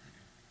us?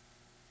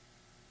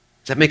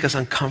 Does that make us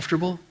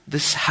uncomfortable?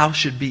 This house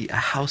should be a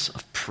house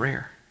of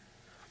prayer.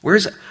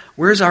 Where's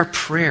our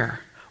prayer?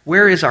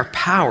 Where is our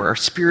power, our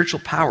spiritual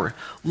power?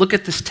 Look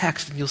at this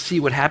text and you'll see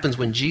what happens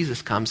when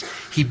Jesus comes.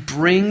 He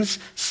brings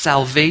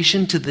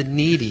salvation to the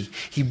needy.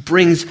 He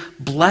brings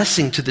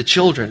blessing to the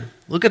children.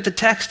 Look at the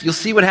text. You'll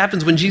see what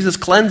happens when Jesus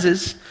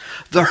cleanses.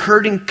 The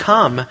hurting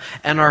come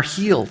and are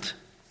healed.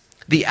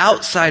 The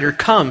outsider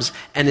comes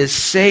and is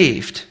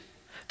saved.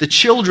 The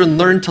children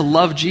learn to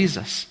love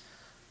Jesus.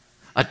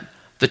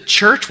 The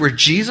church where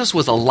Jesus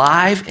was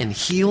alive and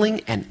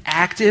healing and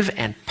active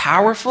and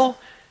powerful,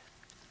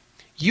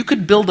 you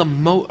could build a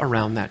moat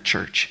around that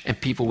church and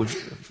people would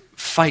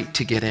fight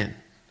to get in.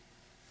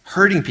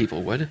 Hurting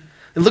people would.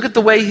 And look at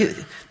the way,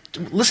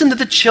 listen to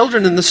the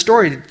children in the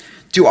story.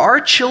 Do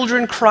our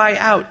children cry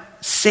out,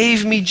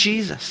 save me,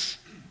 Jesus?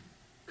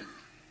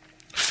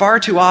 Far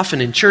too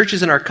often in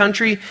churches in our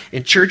country,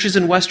 in churches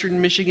in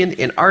Western Michigan,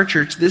 in our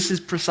church, this is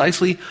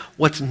precisely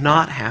what's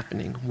not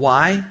happening.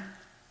 Why?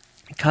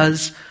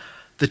 Because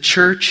the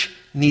church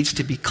needs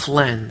to be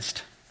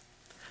cleansed.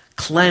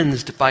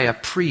 Cleansed by a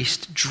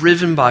priest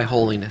driven by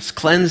holiness.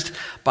 Cleansed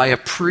by a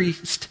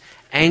priest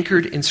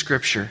anchored in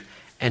Scripture.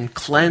 And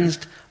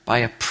cleansed by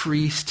a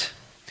priest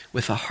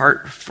with a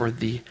heart for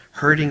the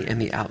hurting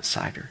and the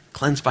outsider.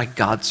 Cleansed by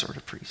God's sort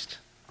of priest.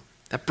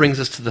 That brings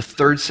us to the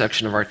third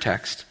section of our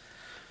text.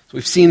 So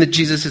we've seen that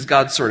Jesus is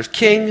God's sort of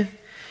king.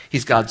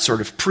 He's God's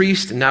sort of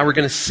priest. And now we're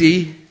going to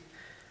see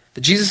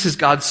that Jesus is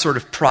God's sort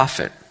of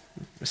prophet.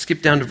 Let's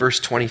skip down to verse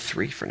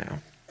 23 for now.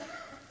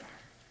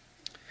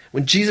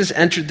 When Jesus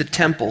entered the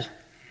temple,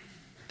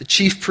 the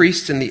chief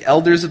priests and the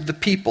elders of the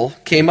people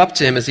came up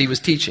to him as he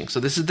was teaching. So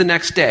this is the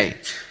next day.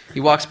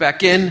 He walks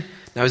back in.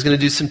 Now he's going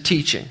to do some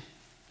teaching.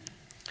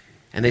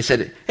 And they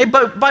said, hey,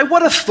 but by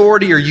what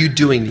authority are you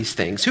doing these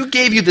things? Who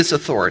gave you this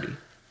authority?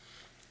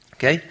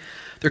 Okay?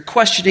 They're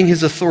questioning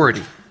his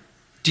authority.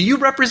 Do you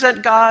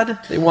represent God?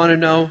 They want to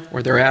know,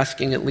 or they're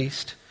asking at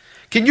least.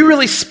 Can you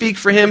really speak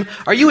for him?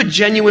 Are you a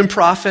genuine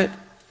prophet?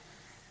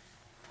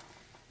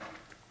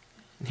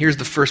 And here's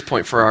the first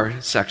point for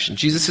our section.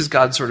 Jesus is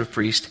God's sort of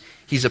priest.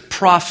 He's a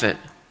prophet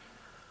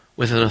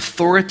with an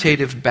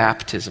authoritative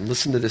baptism.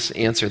 Listen to this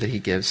answer that he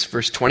gives.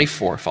 Verse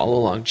 24, follow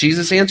along.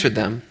 Jesus answered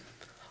them,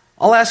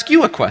 I'll ask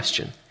you a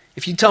question.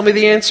 If you tell me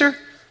the answer,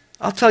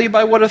 I'll tell you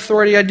by what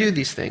authority I do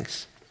these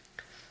things.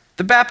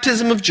 The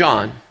baptism of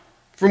John,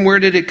 from where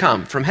did it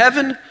come? From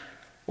heaven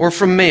or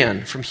from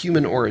man, from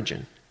human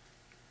origin?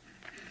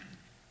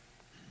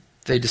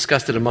 They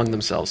discussed it among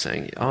themselves,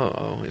 saying,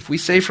 if we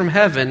say from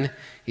heaven,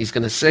 he's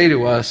going to say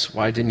to us,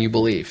 why didn't you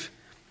believe?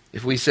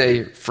 If we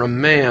say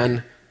from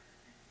man,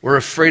 we're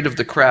afraid of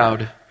the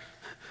crowd.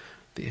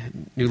 The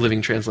New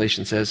Living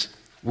Translation says,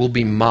 we'll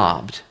be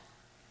mobbed.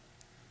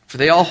 For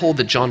they all hold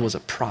that John was a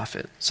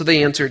prophet. So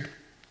they answered,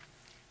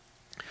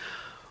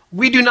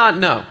 we do not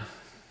know.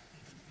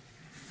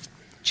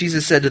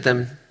 Jesus said to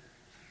them,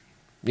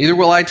 neither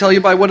will I tell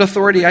you by what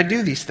authority I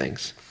do these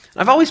things.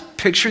 I've always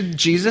pictured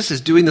Jesus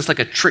as doing this like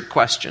a trick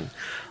question.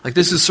 Like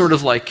this is sort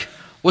of like,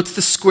 what's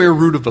the square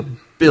root of 1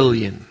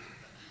 billion?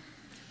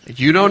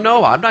 You don't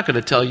know. I'm not going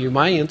to tell you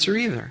my answer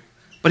either.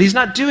 But he's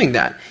not doing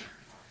that.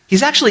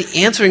 He's actually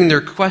answering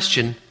their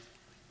question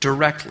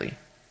directly.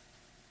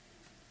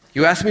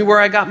 You ask me where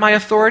I got my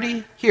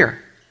authority?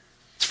 Here.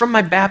 It's from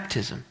my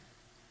baptism.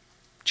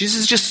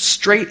 Jesus is just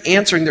straight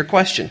answering their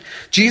question.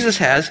 Jesus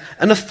has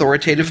an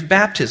authoritative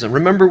baptism.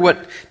 Remember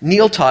what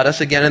Neil taught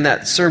us again in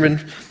that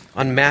sermon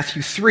on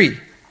Matthew 3.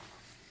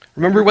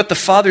 Remember what the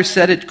Father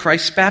said at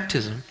Christ's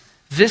baptism.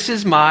 This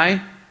is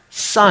my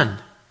Son.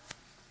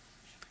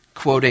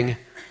 Quoting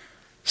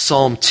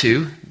Psalm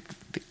 2,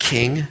 the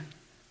King.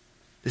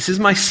 This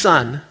is my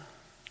Son,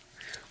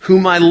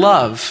 whom I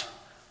love,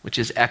 which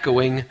is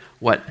echoing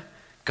what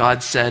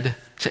God said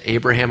to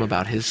Abraham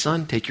about his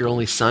son. Take your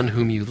only son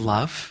whom you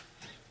love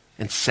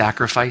and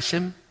sacrifice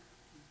him.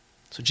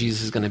 So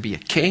Jesus is going to be a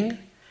king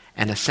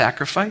and a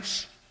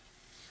sacrifice.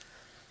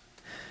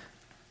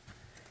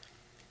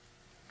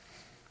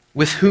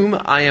 With whom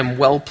I am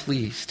well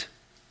pleased,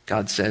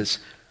 God says,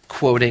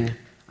 quoting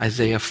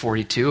Isaiah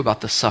 42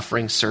 about the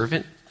suffering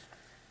servant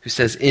who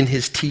says, in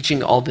his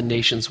teaching all the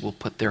nations will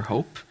put their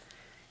hope.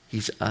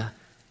 He's a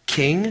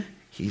king,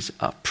 he's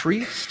a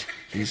priest,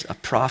 he's a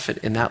prophet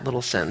in that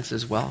little sentence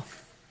as well.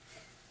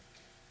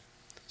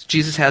 So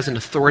Jesus has an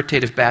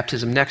authoritative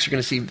baptism. Next, you're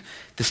going to see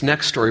this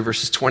next story,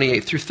 verses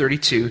 28 through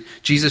 32.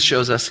 Jesus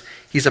shows us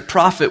he's a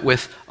prophet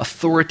with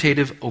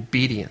authoritative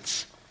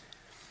obedience.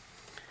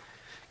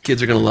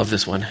 Kids are going to love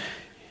this one.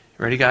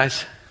 Ready,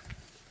 guys?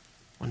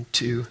 1,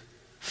 2,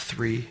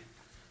 3.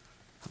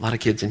 A lot of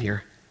kids in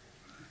here.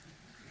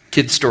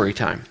 Kids story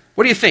time.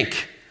 What do you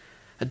think?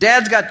 A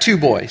dad's got 2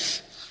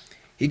 boys.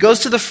 He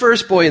goes to the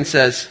first boy and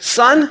says,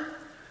 son,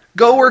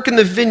 go work in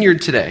the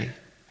vineyard today.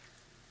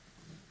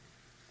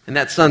 And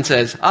that son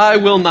says, I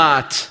will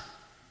not.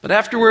 But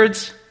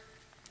afterwards,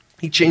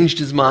 he changed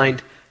his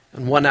mind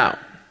and went out.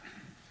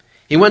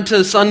 He went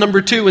to son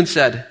number 2 and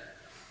said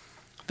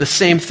the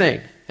same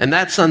thing. And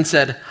that son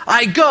said,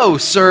 I go,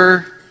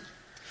 sir.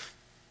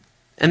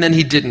 And then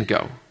he didn't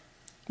go.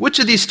 Which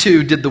of these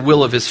 2 did the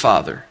will of his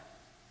father?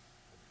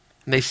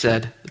 And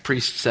the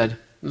priest said,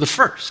 the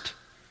first.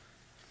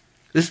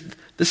 This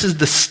is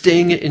the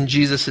sting in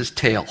Jesus'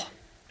 tail.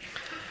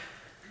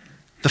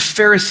 The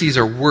Pharisees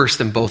are worse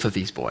than both of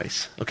these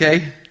boys,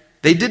 okay?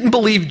 They didn't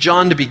believe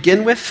John to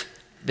begin with.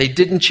 They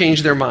didn't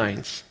change their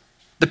minds.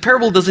 The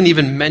parable doesn't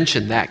even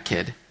mention that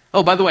kid.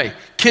 Oh, by the way,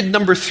 kid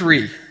number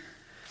 3.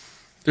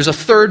 There's a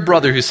third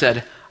brother who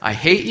said, I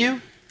hate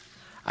you.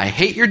 I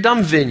hate your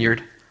dumb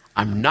vineyard.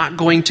 I'm not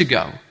going to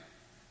go.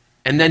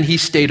 And then he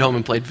stayed home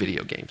and played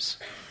video games.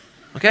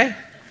 Okay?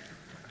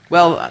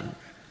 Well,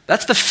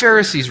 that's the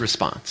Pharisees'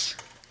 response.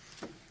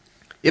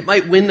 It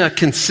might win a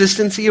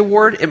consistency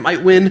award. It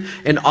might win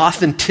an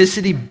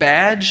authenticity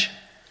badge.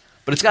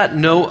 but it's got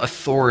no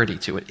authority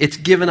to it. It's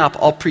given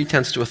up all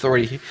pretense to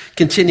authority.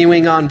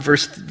 Continuing on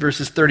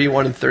verses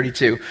 31 and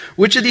 32.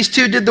 Which of these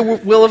two did the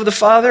will of the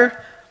Father?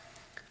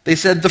 They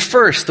said, the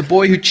first, the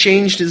boy who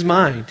changed his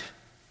mind.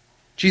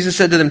 Jesus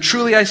said to them,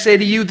 truly I say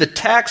to you, the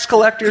tax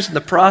collectors and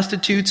the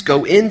prostitutes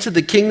go into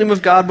the kingdom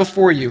of God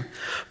before you.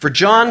 For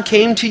John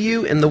came to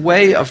you in the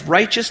way of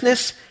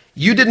righteousness.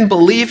 You didn't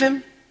believe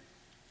him,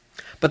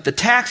 but the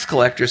tax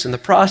collectors and the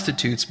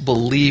prostitutes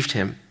believed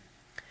him.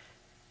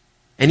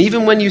 And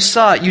even when you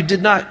saw it, you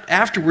did not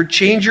afterward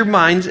change your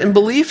minds and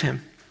believe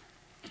him.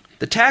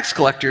 The tax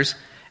collectors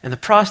and the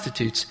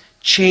prostitutes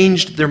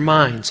changed their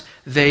minds.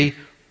 They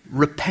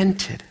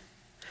repented.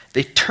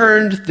 They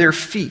turned their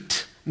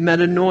feet,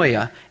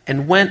 metanoia,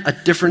 and went a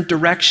different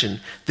direction.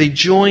 They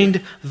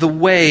joined the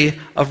way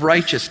of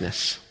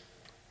righteousness.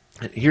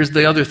 Here's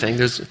the other thing.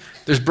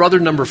 There's brother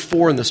number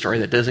 4 in the story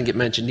that doesn't get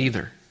mentioned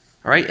either.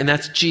 All right? And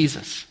that's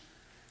Jesus.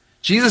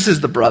 Jesus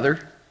is the brother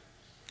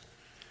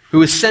who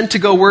was sent to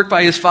go work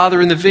by his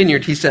father in the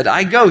vineyard. He said,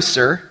 I go,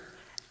 sir.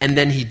 And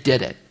then he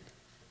did it.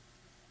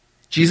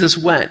 Jesus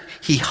went.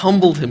 He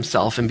humbled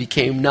himself and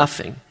became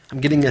nothing. I'm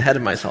getting ahead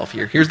of myself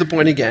here. Here's the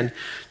point again.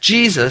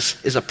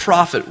 Jesus is a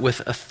prophet with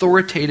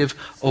authoritative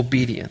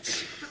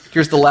obedience.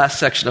 Here's the last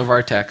section of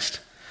our text,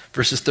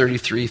 verses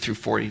 33 through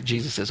 40.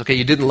 Jesus says, okay,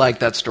 you didn't like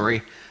that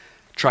story.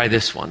 Try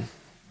this one.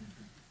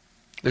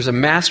 There's a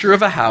master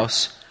of a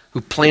house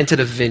who planted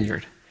a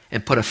vineyard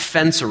and put a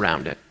fence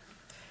around it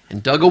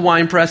and dug a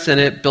winepress in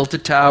it, built a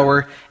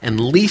tower, and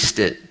leased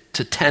it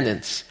to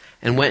tenants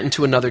and went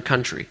into another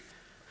country.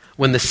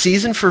 When the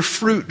season for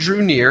fruit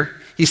drew near,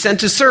 he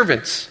sent his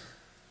servants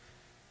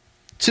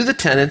to the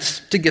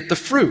tenants to get the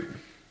fruit.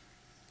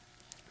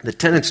 The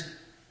tenants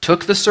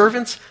took the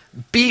servants,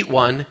 beat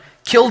one,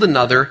 killed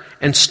another,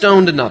 and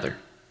stoned another.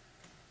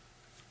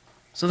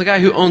 So the guy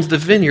who owns the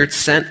vineyard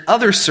sent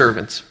other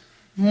servants,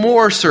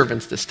 more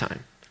servants this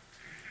time.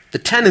 The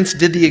tenants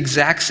did the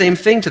exact same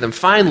thing to them.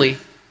 Finally,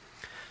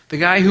 the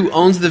guy who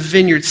owns the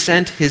vineyard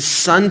sent his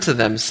son to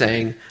them,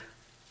 saying,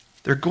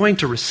 they're going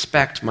to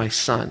respect my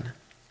son.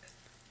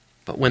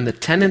 But when the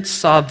tenants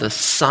saw the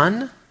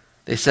son,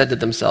 they said to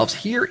themselves,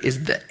 here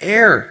is the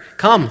heir.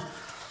 Come,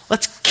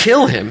 let's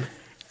kill him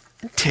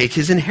and take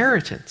his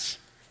inheritance.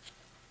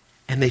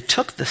 And they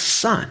took the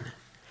son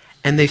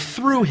and they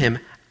threw him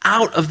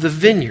out of the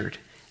vineyard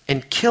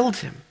and killed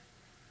him.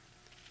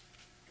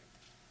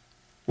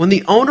 When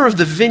the owner of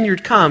the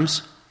vineyard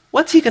comes,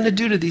 what's he going to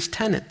do to these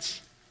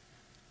tenants?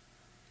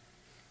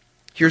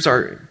 Here's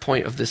our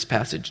point of this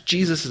passage.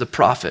 Jesus is a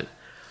prophet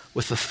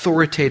with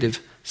authoritative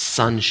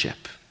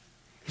sonship.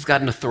 He's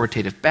got an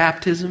authoritative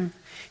baptism.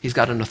 He's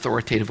got an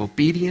authoritative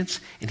obedience,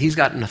 and he's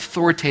got an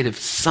authoritative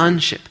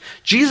sonship.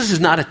 Jesus is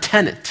not a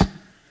tenant.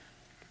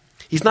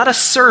 He's not a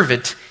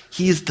servant.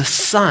 He is the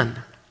son.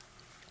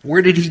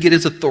 Where did he get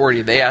his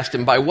authority? They asked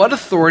him, by what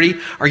authority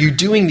are you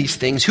doing these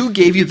things? Who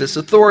gave you this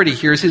authority?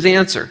 Here's his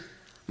answer.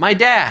 My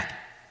dad.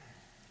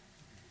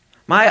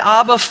 My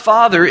Abba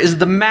Father is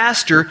the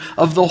master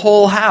of the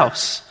whole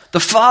house.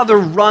 The Father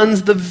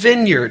runs the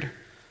vineyard.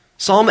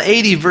 Psalm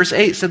 80, verse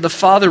 8 said, the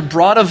Father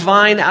brought a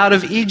vine out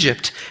of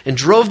Egypt and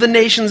drove the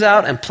nations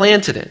out and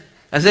planted it.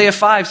 Isaiah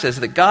 5 says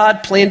that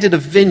God planted a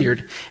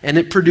vineyard and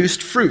it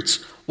produced fruits.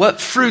 What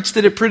fruits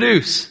did it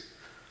produce?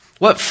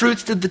 What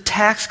fruits did the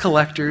tax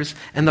collectors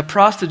and the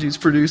prostitutes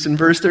produce in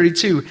verse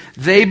 32?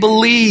 They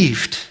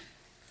believed.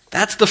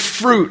 That's the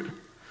fruit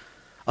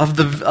of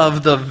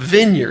the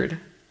vineyard.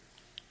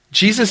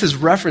 Jesus has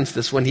referenced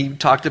this when he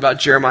talked about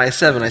Jeremiah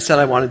 7. I said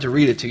I wanted to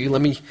read it to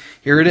you.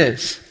 Here it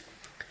is.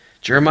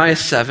 Jeremiah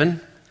 7,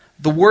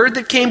 the word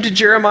that came to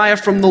Jeremiah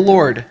from the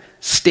Lord,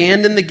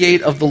 stand in the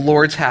gate of the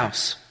Lord's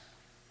house.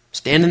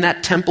 Stand in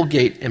that temple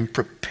gate and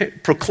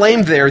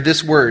proclaim there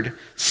this word.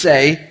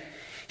 Say,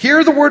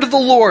 hear the word of the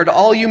Lord,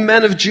 all you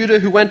men of Judah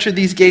who enter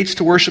these gates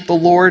to worship the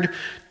Lord.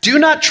 Do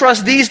not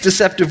trust these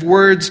deceptive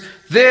words.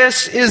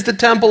 This is the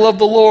temple of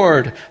the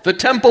Lord, the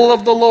temple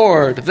of the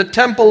Lord, the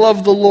temple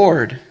of the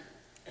Lord.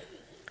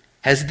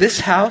 Has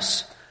this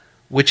house,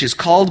 which is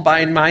called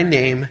by my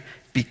name,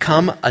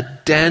 become a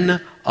den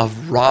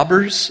of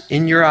robbers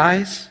in your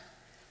eyes?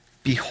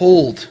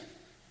 Behold,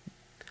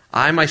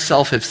 I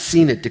myself have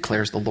seen it,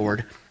 declares the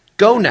Lord.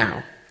 Go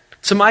now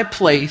to my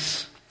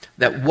place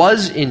that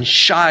was in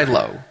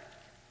Shiloh,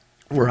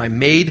 where I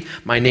made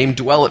my name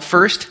dwell at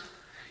first.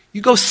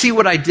 You go see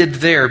what I did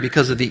there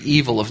because of the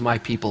evil of my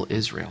people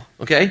Israel.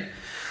 Okay?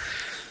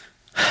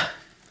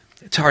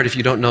 It's hard if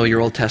you don't know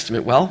your Old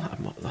Testament well.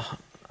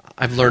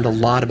 I've learned a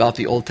lot about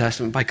the Old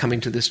Testament by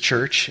coming to this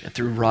church and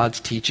through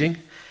Rod's teaching,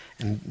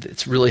 and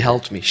it's really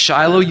helped me.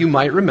 Shiloh, you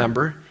might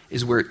remember,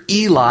 is where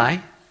Eli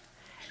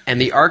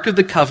and the Ark of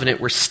the Covenant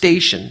were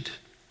stationed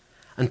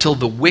until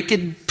the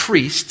wicked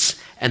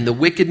priests and the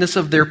wickedness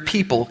of their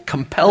people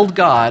compelled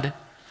God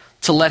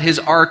to let his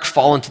ark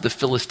fall into the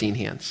Philistine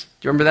hands.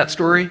 Do you remember that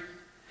story?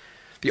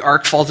 The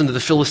ark falls into the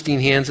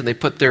Philistine hands and they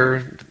put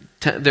their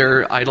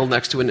idol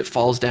next to it and it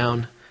falls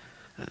down.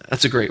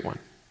 That's a great one.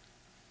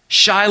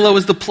 Shiloh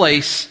is the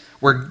place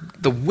where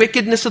the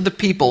wickedness of the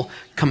people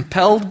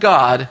compelled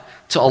God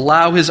to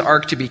allow his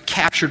ark to be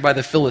captured by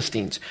the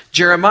Philistines.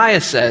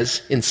 Jeremiah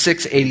says in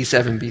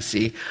 687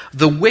 BC,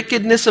 the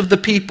wickedness of the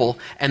people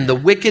and the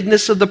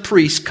wickedness of the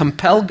priests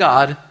compel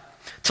God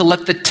to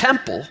let the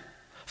temple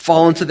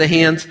fall into the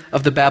hands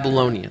of the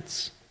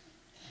Babylonians.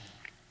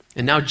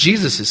 And now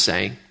Jesus is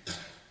saying,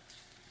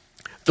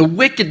 the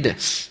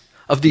wickedness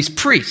of these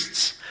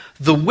priests,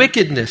 the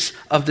wickedness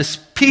of this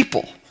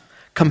people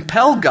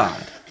compel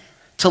God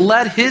to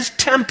let his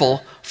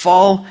temple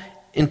fall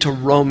into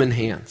Roman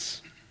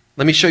hands.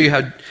 Let me show you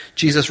how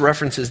Jesus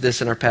references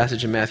this in our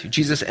passage in Matthew.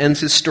 Jesus ends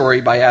his story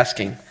by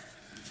asking,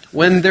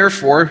 when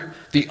therefore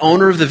the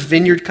owner of the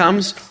vineyard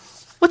comes,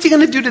 what's he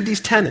going to do to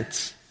these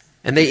tenants?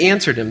 And they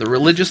answered him, the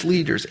religious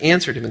leaders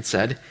answered him and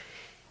said,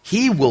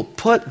 he will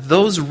put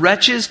those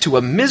wretches to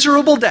a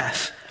miserable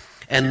death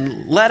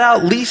and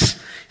he'll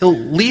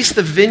lease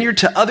the vineyard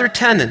to other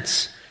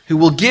tenants who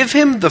will give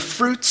him the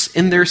fruits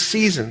in their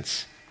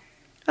seasons.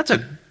 That's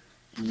a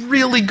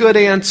really good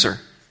answer.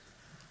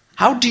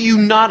 How do you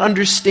not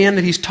understand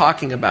that he's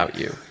talking about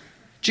you?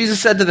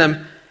 Jesus said to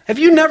them, have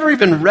you never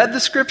even read the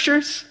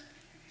scriptures?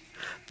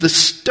 The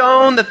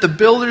stone that the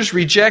builders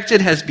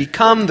rejected has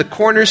become the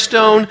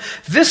cornerstone.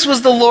 This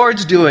was the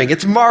Lord's doing.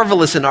 It's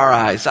marvelous in our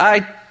eyes.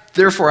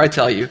 Therefore I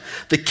tell you,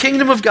 the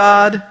kingdom of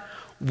God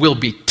will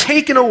be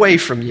taken away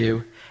from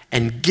you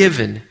and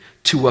given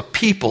to a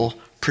people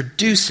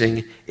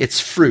producing its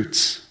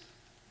fruits.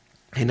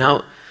 Okay,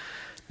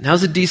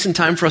 now's a decent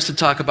time for us to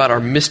talk about our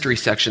mystery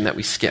section that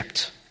we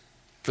skipped.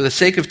 For the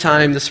sake of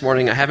time this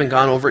morning, I haven't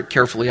gone over it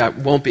carefully. I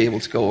won't be able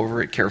to go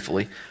over it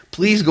carefully.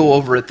 Please go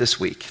over it this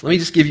week. Let me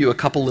just give you a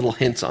couple little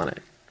hints on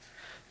it.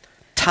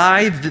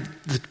 Tie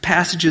the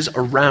passages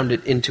around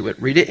it into it.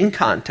 Read it in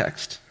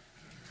context.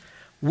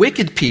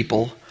 Wicked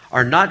people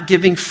are not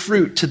giving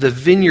fruit to the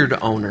vineyard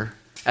owner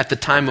at the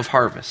time of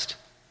harvest.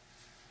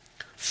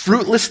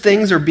 Fruitless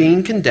things are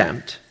being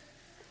condemned.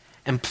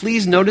 And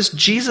please notice,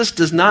 Jesus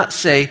does not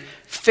say,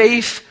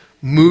 faith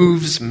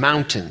moves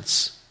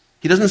mountains.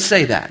 He doesn't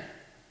say that.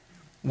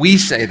 We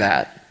say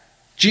that.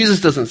 Jesus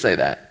doesn't say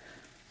that.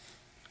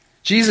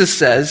 Jesus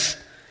says,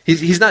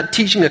 he's not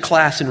teaching a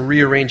class in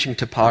rearranging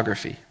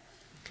topography.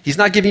 He's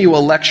not giving you a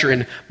lecture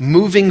in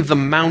moving the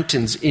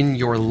mountains in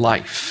your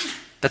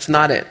life. That's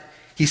not it.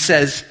 He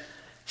says,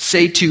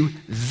 say to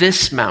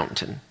this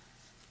mountain.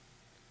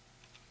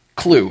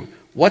 Clue,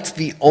 what's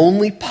the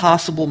only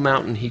possible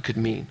mountain he could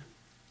mean?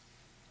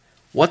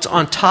 What's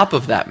on top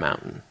of that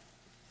mountain?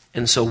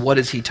 And so what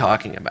is he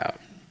talking about?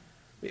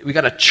 We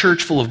got a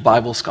church full of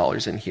Bible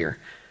scholars in here.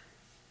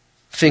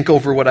 Think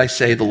over what I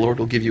say. The Lord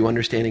will give you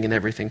understanding in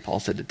everything,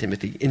 Paul said to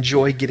Timothy.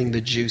 Enjoy getting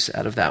the juice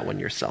out of that one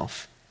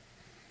yourself.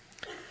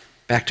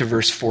 Back to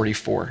verse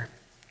 44.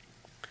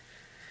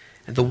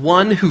 And the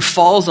one who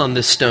falls on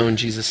this stone,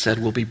 Jesus said,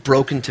 will be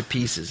broken to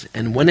pieces.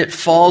 And when it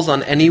falls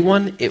on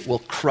anyone, it will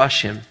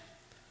crush him.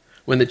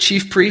 When the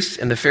chief priests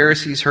and the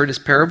Pharisees heard his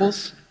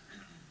parables,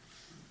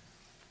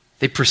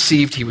 they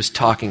perceived he was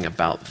talking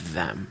about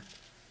them.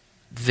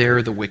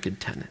 They're the wicked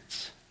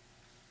tenants.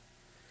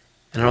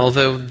 And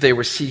although they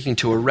were seeking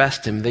to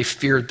arrest him, they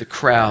feared the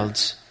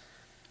crowds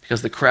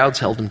because the crowds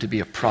held him to be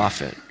a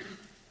prophet.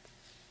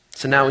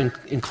 So now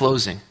in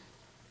closing,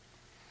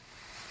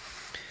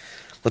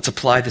 let's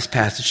apply this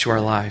passage to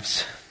our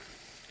lives.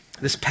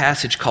 This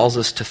passage calls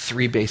us to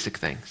three basic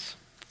things.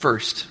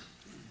 First,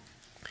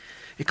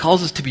 it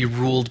calls us to be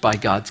ruled by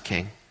God's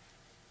King.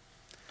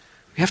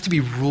 We have to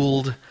be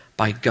ruled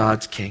by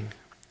God's King.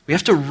 We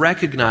have to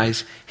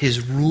recognize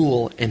his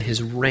rule and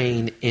his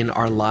reign in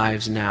our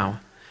lives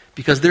now,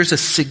 because there's a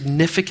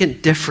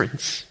significant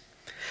difference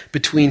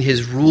between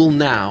his rule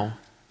now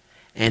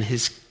and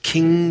his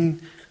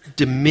kingdom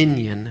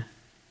dominion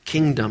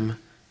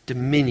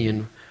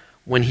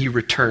when he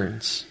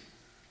returns.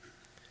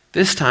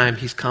 This time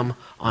he's come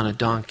on a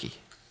donkey.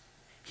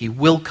 He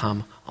will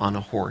come on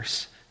a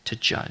horse to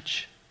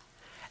judge.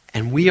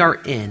 And we are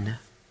in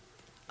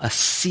a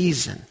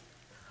season,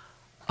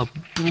 a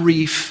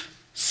brief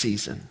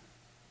season.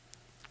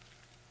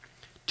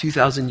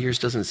 2,000 years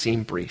doesn't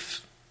seem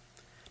brief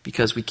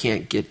because we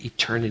can't get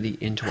eternity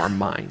into our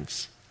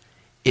minds.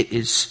 It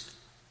is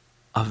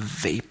a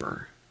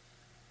vapor.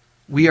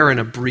 We are in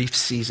a brief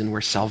season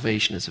where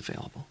salvation is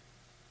available.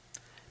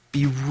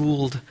 Be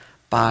ruled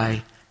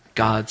by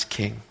God's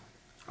King.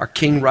 Our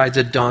King rides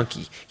a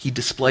donkey. He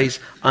displays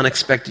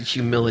unexpected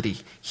humility.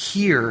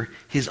 Hear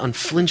his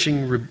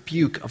unflinching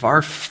rebuke of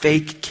our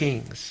fake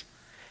kings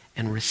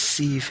and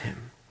receive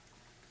him.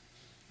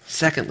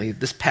 Secondly,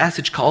 this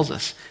passage calls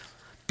us,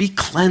 be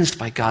cleansed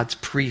by God's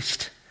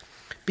priest.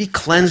 Be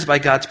cleansed by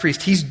God's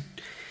priest.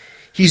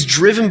 He's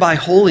driven by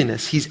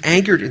holiness. He's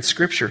anchored in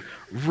Scripture.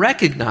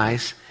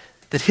 Recognize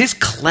that his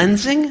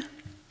cleansing,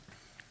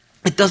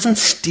 it doesn't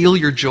steal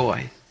your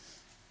joy.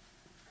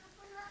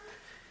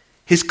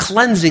 His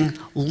cleansing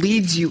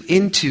leads you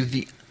into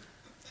the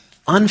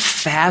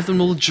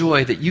unfathomable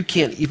joy that you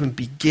can't even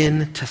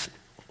begin to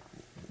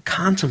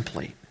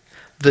contemplate.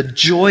 The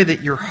joy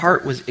that your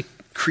heart was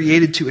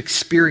created to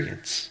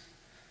experience.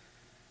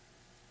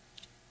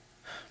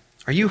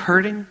 Are you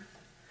hurting?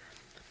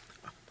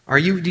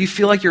 Do you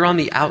feel like you're on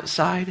the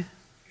outside?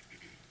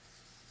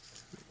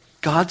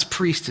 God's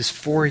priest is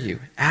for you.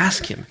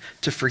 Ask him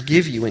to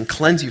forgive you and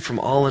cleanse you from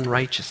all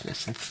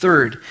unrighteousness. And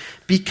third,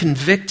 be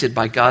convicted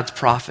by God's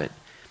prophet.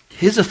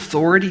 His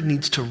authority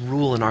needs to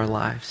rule in our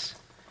lives.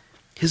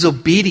 His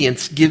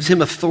obedience gives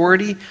him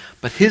authority,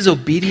 but his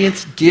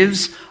obedience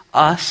gives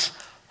us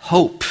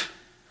hope.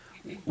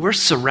 We're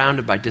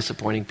surrounded by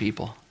disappointing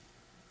people.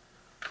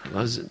 I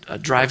was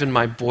driving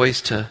my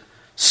boys to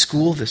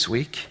school this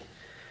week,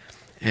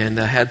 and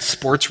I had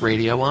sports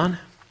radio on.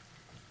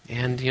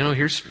 And,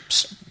 here's,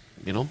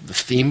 the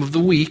theme of the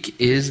week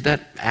is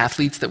that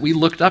athletes that we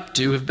looked up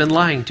to have been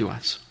lying to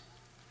us.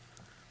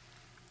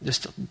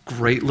 Just a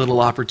great little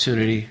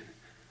opportunity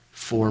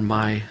for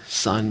my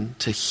son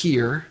to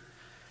hear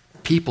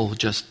people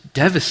just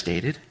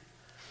devastated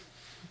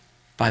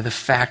by the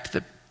fact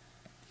that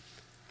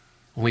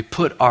when we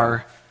put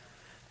our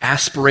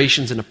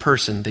aspirations in a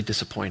person, they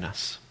disappoint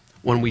us.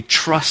 When we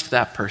trust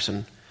that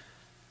person,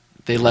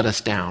 they let us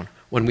down.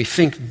 When we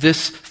think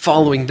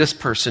following this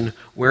person,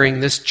 wearing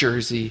this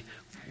jersey,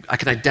 I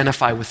can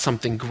identify with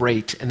something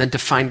great, and then to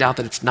find out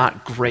that it's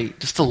not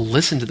great, just to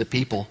listen to the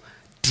people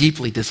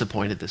deeply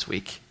disappointed this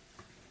week.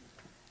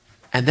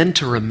 And then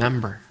to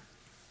remember,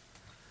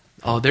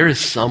 there is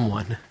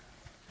someone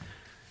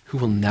who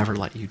will never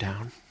let you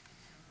down.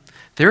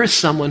 There is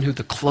someone who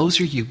the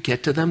closer you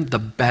get to them, the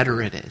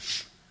better it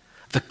is.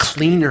 The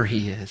cleaner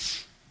he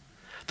is.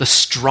 The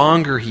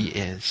stronger he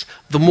is.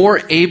 The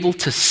more able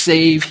to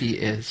save he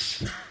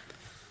is.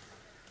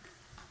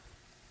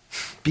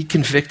 Be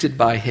convicted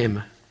by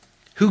him.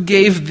 Who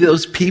gave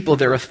those people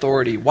their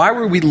authority? Why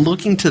were we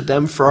looking to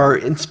them for our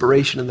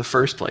inspiration in the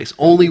first place?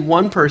 Only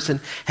one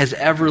person has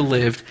ever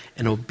lived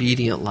an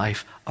obedient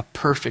life, a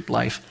perfect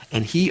life,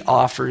 and he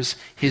offers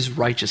his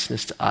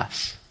righteousness to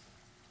us.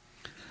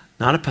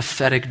 Not a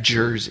pathetic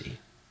jersey.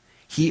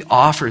 He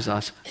offers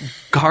us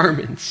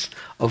garments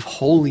of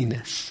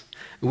holiness.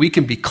 We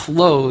can be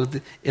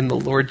clothed in the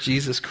Lord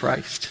Jesus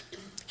Christ.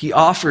 He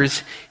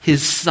offers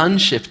his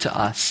sonship to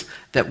us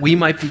that we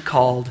might be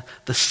called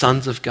the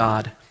sons of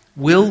God.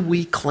 Will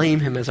we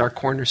claim him as our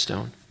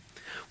cornerstone?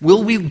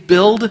 Will we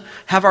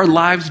have our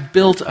lives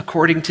built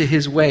according to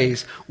his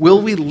ways?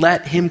 Will we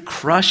let him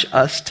crush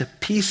us to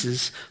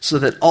pieces so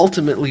that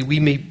ultimately we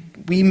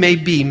may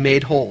be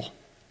made whole?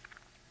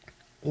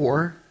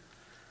 Or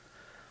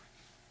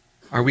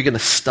are we going to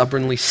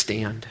stubbornly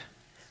stand,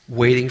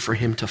 waiting for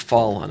him to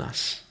fall on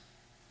us?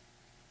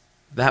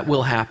 That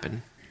will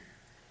happen.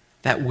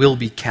 That will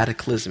be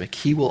cataclysmic.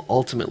 He will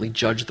ultimately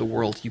judge the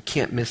world. You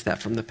can't miss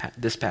that from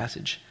this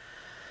passage.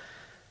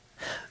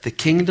 The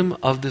kingdom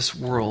of this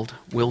world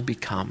will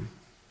become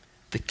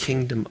the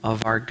kingdom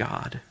of our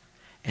God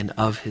and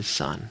of his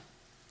Son,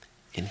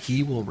 and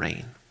he will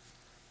reign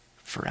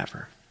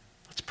forever.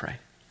 Let's pray.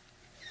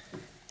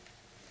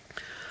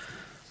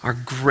 Our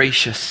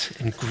gracious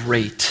and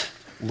great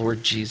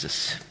Lord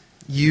Jesus,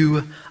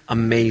 you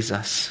amaze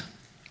us.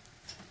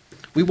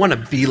 We want to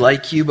be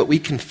like you, but we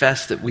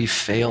confess that we've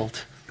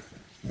failed.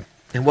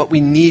 And what we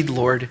need,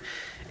 Lord,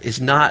 is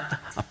not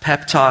a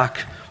pep talk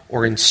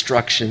or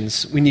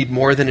instructions. We need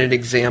more than an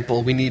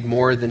example. We need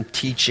more than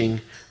teaching.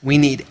 We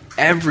need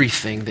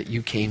everything that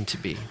you came to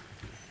be.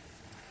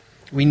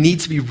 We need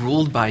to be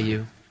ruled by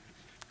you.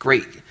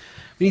 We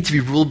need to be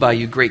ruled by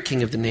you, great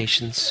King of the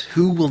nations.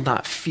 Who will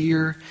not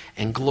fear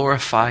and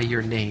glorify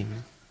your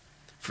name?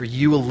 For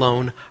you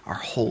alone are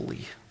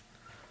holy.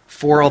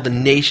 For all the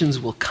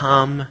nations will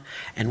come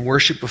and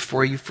worship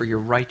before you, for your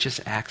righteous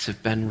acts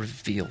have been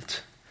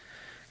revealed.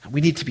 We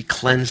need to be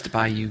cleansed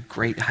by you,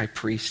 great high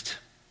priest.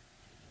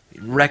 We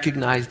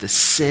recognize the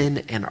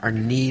sin and our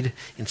need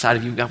inside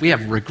of you. God, we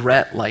have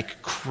regret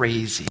like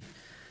crazy.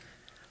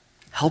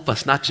 Help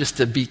us not just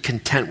to be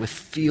content with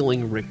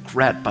feeling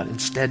regret, but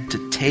instead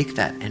to take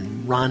that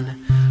and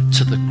run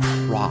to the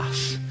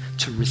cross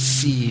to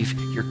receive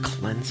your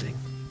cleansing.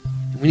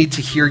 We need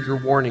to hear your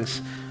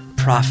warnings,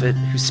 prophet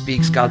who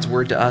speaks God's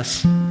word to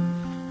us.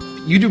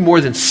 You do more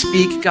than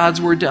speak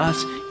God's word to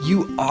us.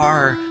 You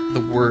are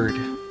the word.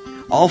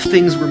 All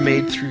things were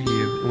made through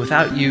you, and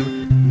without you,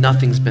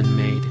 nothing's been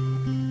made.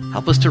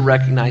 Help us to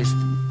recognize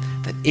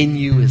that in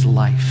you is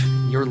life.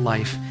 Your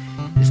life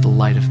is the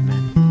light of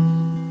men.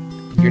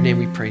 In your name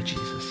we pray,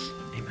 Jesus.